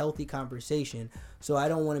had a healthy conversation, so I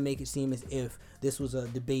don't want to make it seem as if this was a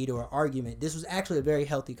debate or an argument. This was actually a very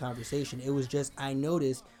healthy conversation. It was just, I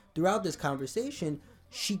noticed throughout this conversation,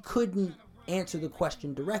 she couldn't answer the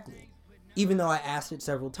question directly, even though I asked it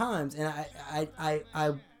several times. And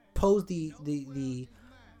I posed the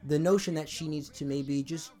notion that she needs to maybe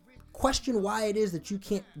just question why it is that you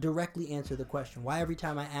can't directly answer the question. Why every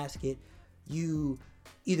time I ask it, you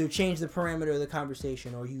either change the parameter of the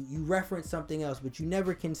conversation or you reference something else, but you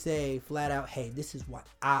never can say flat out, hey, this is what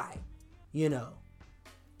I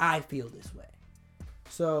feel this way.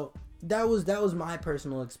 So that was my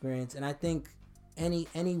personal experience. And I think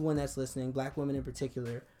anyone that's listening, black women in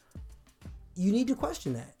particular, you need to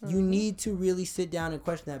question that. Mm-hmm. You need to really sit down and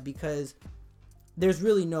question that, because there's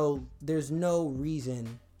no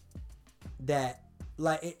reason that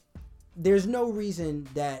there's no reason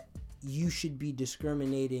that you should be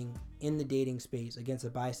discriminating in the dating space against a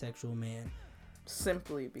bisexual man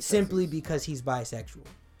simply because he's bisexual.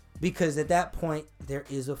 Because at that point there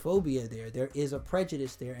is a phobia there is a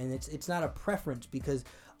prejudice there, and it's not a preference, because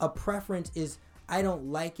a preference is, I don't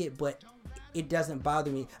like it but it doesn't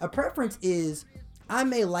bother me. A preference is, I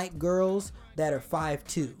may like girls that are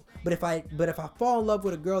 5'2", but if I fall in love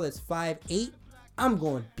with a girl that's 5'8", I'm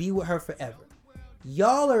going to be with her forever.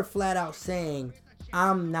 Y'all are flat out saying,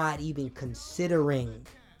 I'm not even considering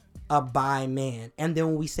a bi man. And then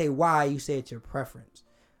when we say why, you say it's your preference.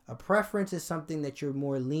 A preference is something that you're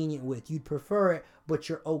more lenient with. You'd prefer it, but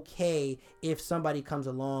you're okay if somebody comes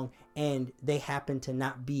along and they happen to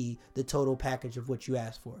not be the total package of what you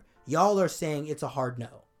asked for. Y'all are saying it's a hard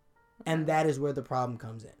no. And that is where the problem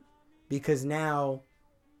comes in. Because now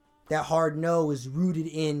that hard no is rooted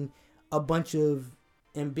in a bunch of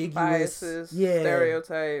ambiguous biases,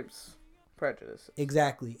 stereotypes, prejudice.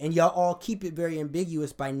 Exactly. And y'all all keep it very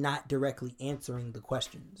ambiguous by not directly answering the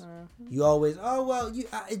questions. Mm-hmm. You always,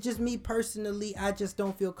 it's just me personally, I just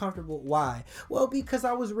don't feel comfortable. Why? Well, because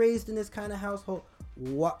I was raised in this kind of household.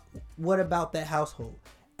 What about that household?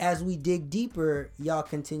 As we dig deeper, y'all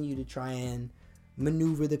continue to try and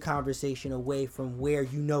maneuver the conversation away from where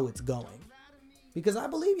you know it's going. Because I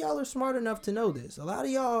believe y'all are smart enough to know this. A lot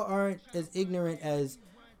of y'all aren't as ignorant as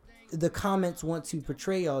the comments want to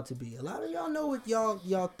portray y'all to be. A lot of y'all know what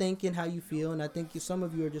y'all think and how you feel, and I think some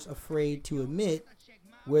of you are just afraid to admit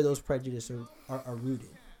where those prejudices are rooted.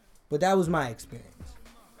 But that was my experience.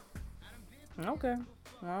 Okay.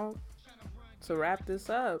 Well, to wrap this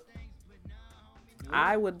up,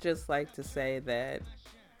 I would just like to say that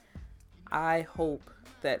I hope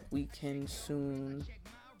that we can soon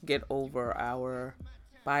get over our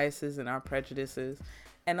biases and our prejudices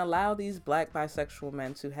and allow these black bisexual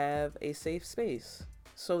men to have a safe space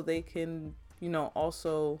so they can,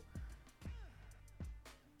 also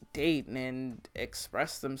date and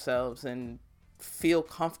express themselves and feel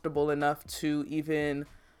comfortable enough to even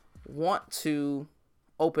want to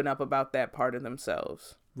open up about that part of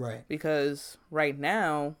themselves. Right. Because right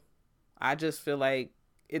now, I just feel like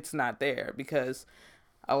it's not there, because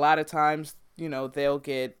a lot of times, they'll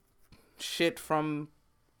get shit from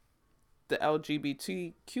the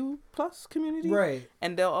LGBTQ plus community, right?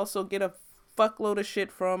 And they'll also get a fuckload of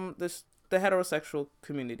shit from the heterosexual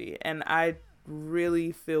community, and I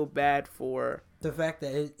really feel bad for the fact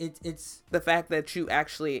that it's the fact that you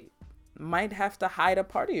actually might have to hide a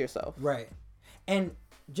part of yourself, right? And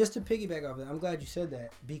just to piggyback off that, I'm glad you said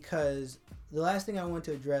that, because the last thing I want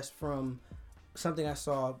to address from something I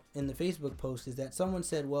saw in the Facebook post is that someone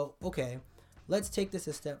said, well, okay, let's take this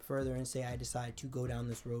a step further and say I decide to go down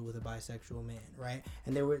this road with a bisexual man, right?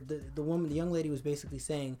 And they were the young lady was basically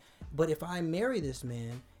saying, but if I marry this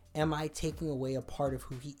man, am I taking away a part of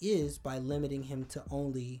who he is by limiting him to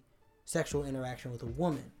only sexual interaction with a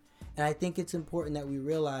woman? And I think it's important that we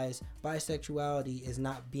realize bisexuality is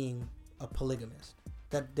not being a polygamist.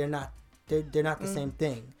 That they're not the same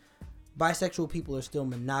thing. Bisexual people are still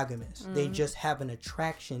monogamous. They just have an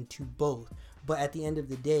attraction to both. But at the end of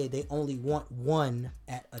the day, they only want one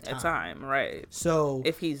at a time. Right. So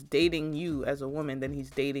if he's dating you as a woman, then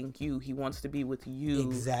he's dating you. He wants to be with you.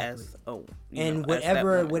 Exactly. And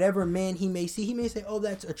whatever man he may see, he may say, oh,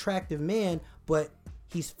 that's attractive man, but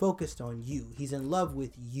he's focused on you. He's in love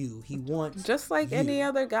with you. He wants just like you. Any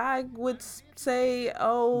other guy would say,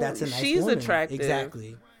 oh, that's a nice she's woman. Attractive.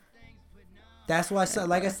 Exactly. That's why,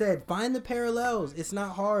 like I said, find the parallels. It's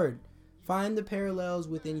not hard. Find the parallels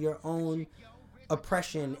within your own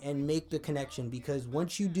oppression and make the connection, because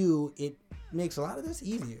once you do, it makes a lot of this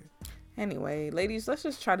easier. Anyway, ladies, let's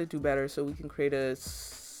just try to do better so we can create a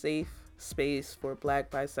safe space for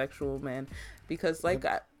Black bisexual men, because like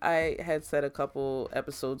I had said a couple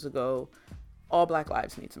episodes ago, all Black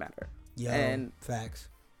lives need to matter. Yeah, and facts.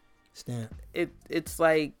 Stamp. It's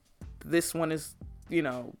like this one is, you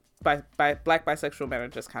know, by Black bisexual men are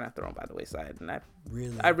just kind of thrown by the wayside, and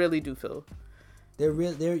I really do feel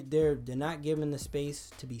they're not given the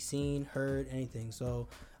space to be seen, heard, anything. So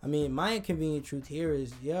I mean, my inconvenient truth here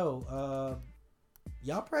is, y'all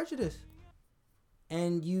prejudiced,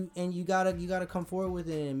 and you gotta come forward with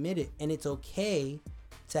it and admit it, and it's okay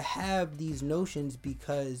to have these notions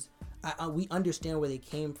because we understand where they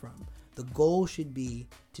came from. The goal should be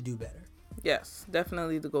to do better. Yes,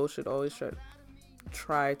 definitely. The goal should always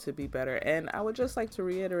try to be better. And I would just like to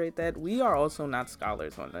reiterate that we are also not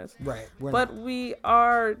scholars on this. Right. But we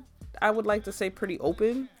are, I would like to say, pretty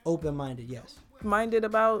open-minded, yes. Minded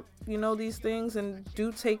about, you know, these things, and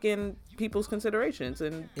do take in people's considerations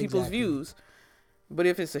and people's views. But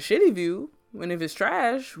if it's a shitty view, and if it's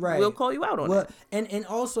trash, we'll call you out on it. And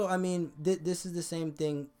also, I mean, this is the same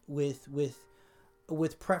thing with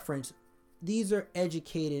preference. These are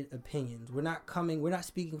educated opinions. We're not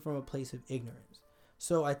speaking from a place of ignorance.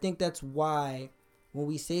 So I think that's why when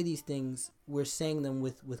we say these things, we're saying them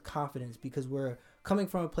with confidence, because we're coming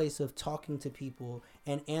from a place of talking to people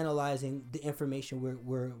and analyzing the information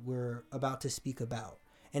we're about to speak about.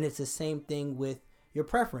 And it's the same thing with your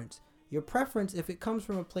preference. Your preference, if it comes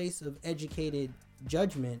from a place of educated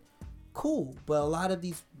judgment, cool. But a lot of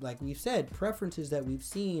these, like we've said, preferences that we've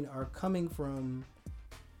seen are coming from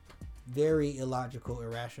very illogical,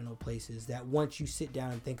 irrational places that once you sit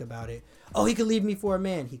down and think about it, oh, he could leave me for a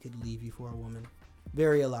man, he could leave you for a woman.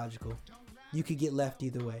 Very illogical. You could get left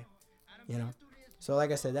either way, you know? So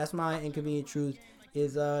like I said, that's my inconvenient truth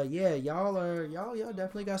is, y'all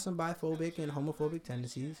definitely got some biphobic and homophobic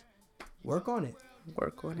tendencies. Work on it.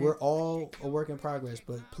 We're all a work in progress,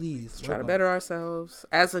 but please try to better ourselves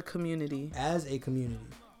as a community. Anything?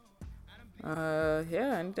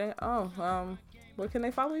 Where can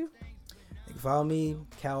they follow you? They can follow me,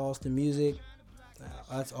 Cal Alston Music.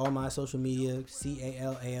 That's all my social media.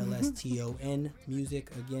 CALALSTON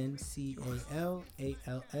Music. Again,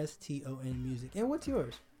 CALALSTON Music. And what's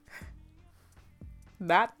yours?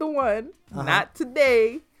 Not the one. Not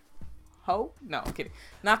today. No, I'm kidding.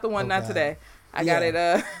 Not the one. Not today. I got it.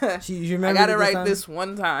 You remember I got it right this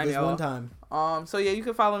one time. One time. So yeah, you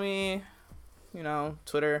can follow me. You know,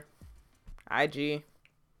 Twitter, IG.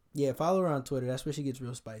 Yeah, follow her on Twitter. That's where she gets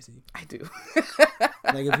real spicy. I do.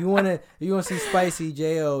 Like if you wanna see spicy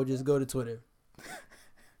Jo, just go to Twitter.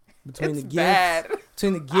 Between the gifts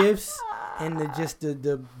and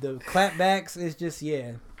the clapbacks, it's just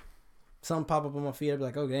something pop up on my feed. I'll be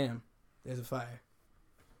like, oh damn, there's a fire.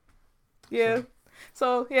 Yeah.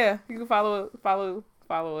 So yeah, you can follow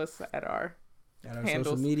us at our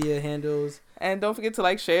social media handles. And don't forget to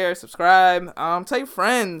like, share, subscribe. Tell your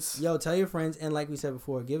friends. Tell your friends, and like we said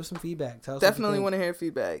before, give us some feedback. Tell us. Definitely want to hear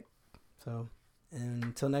feedback. So, and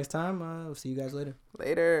until next time, we'll see you guys later.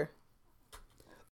 Later.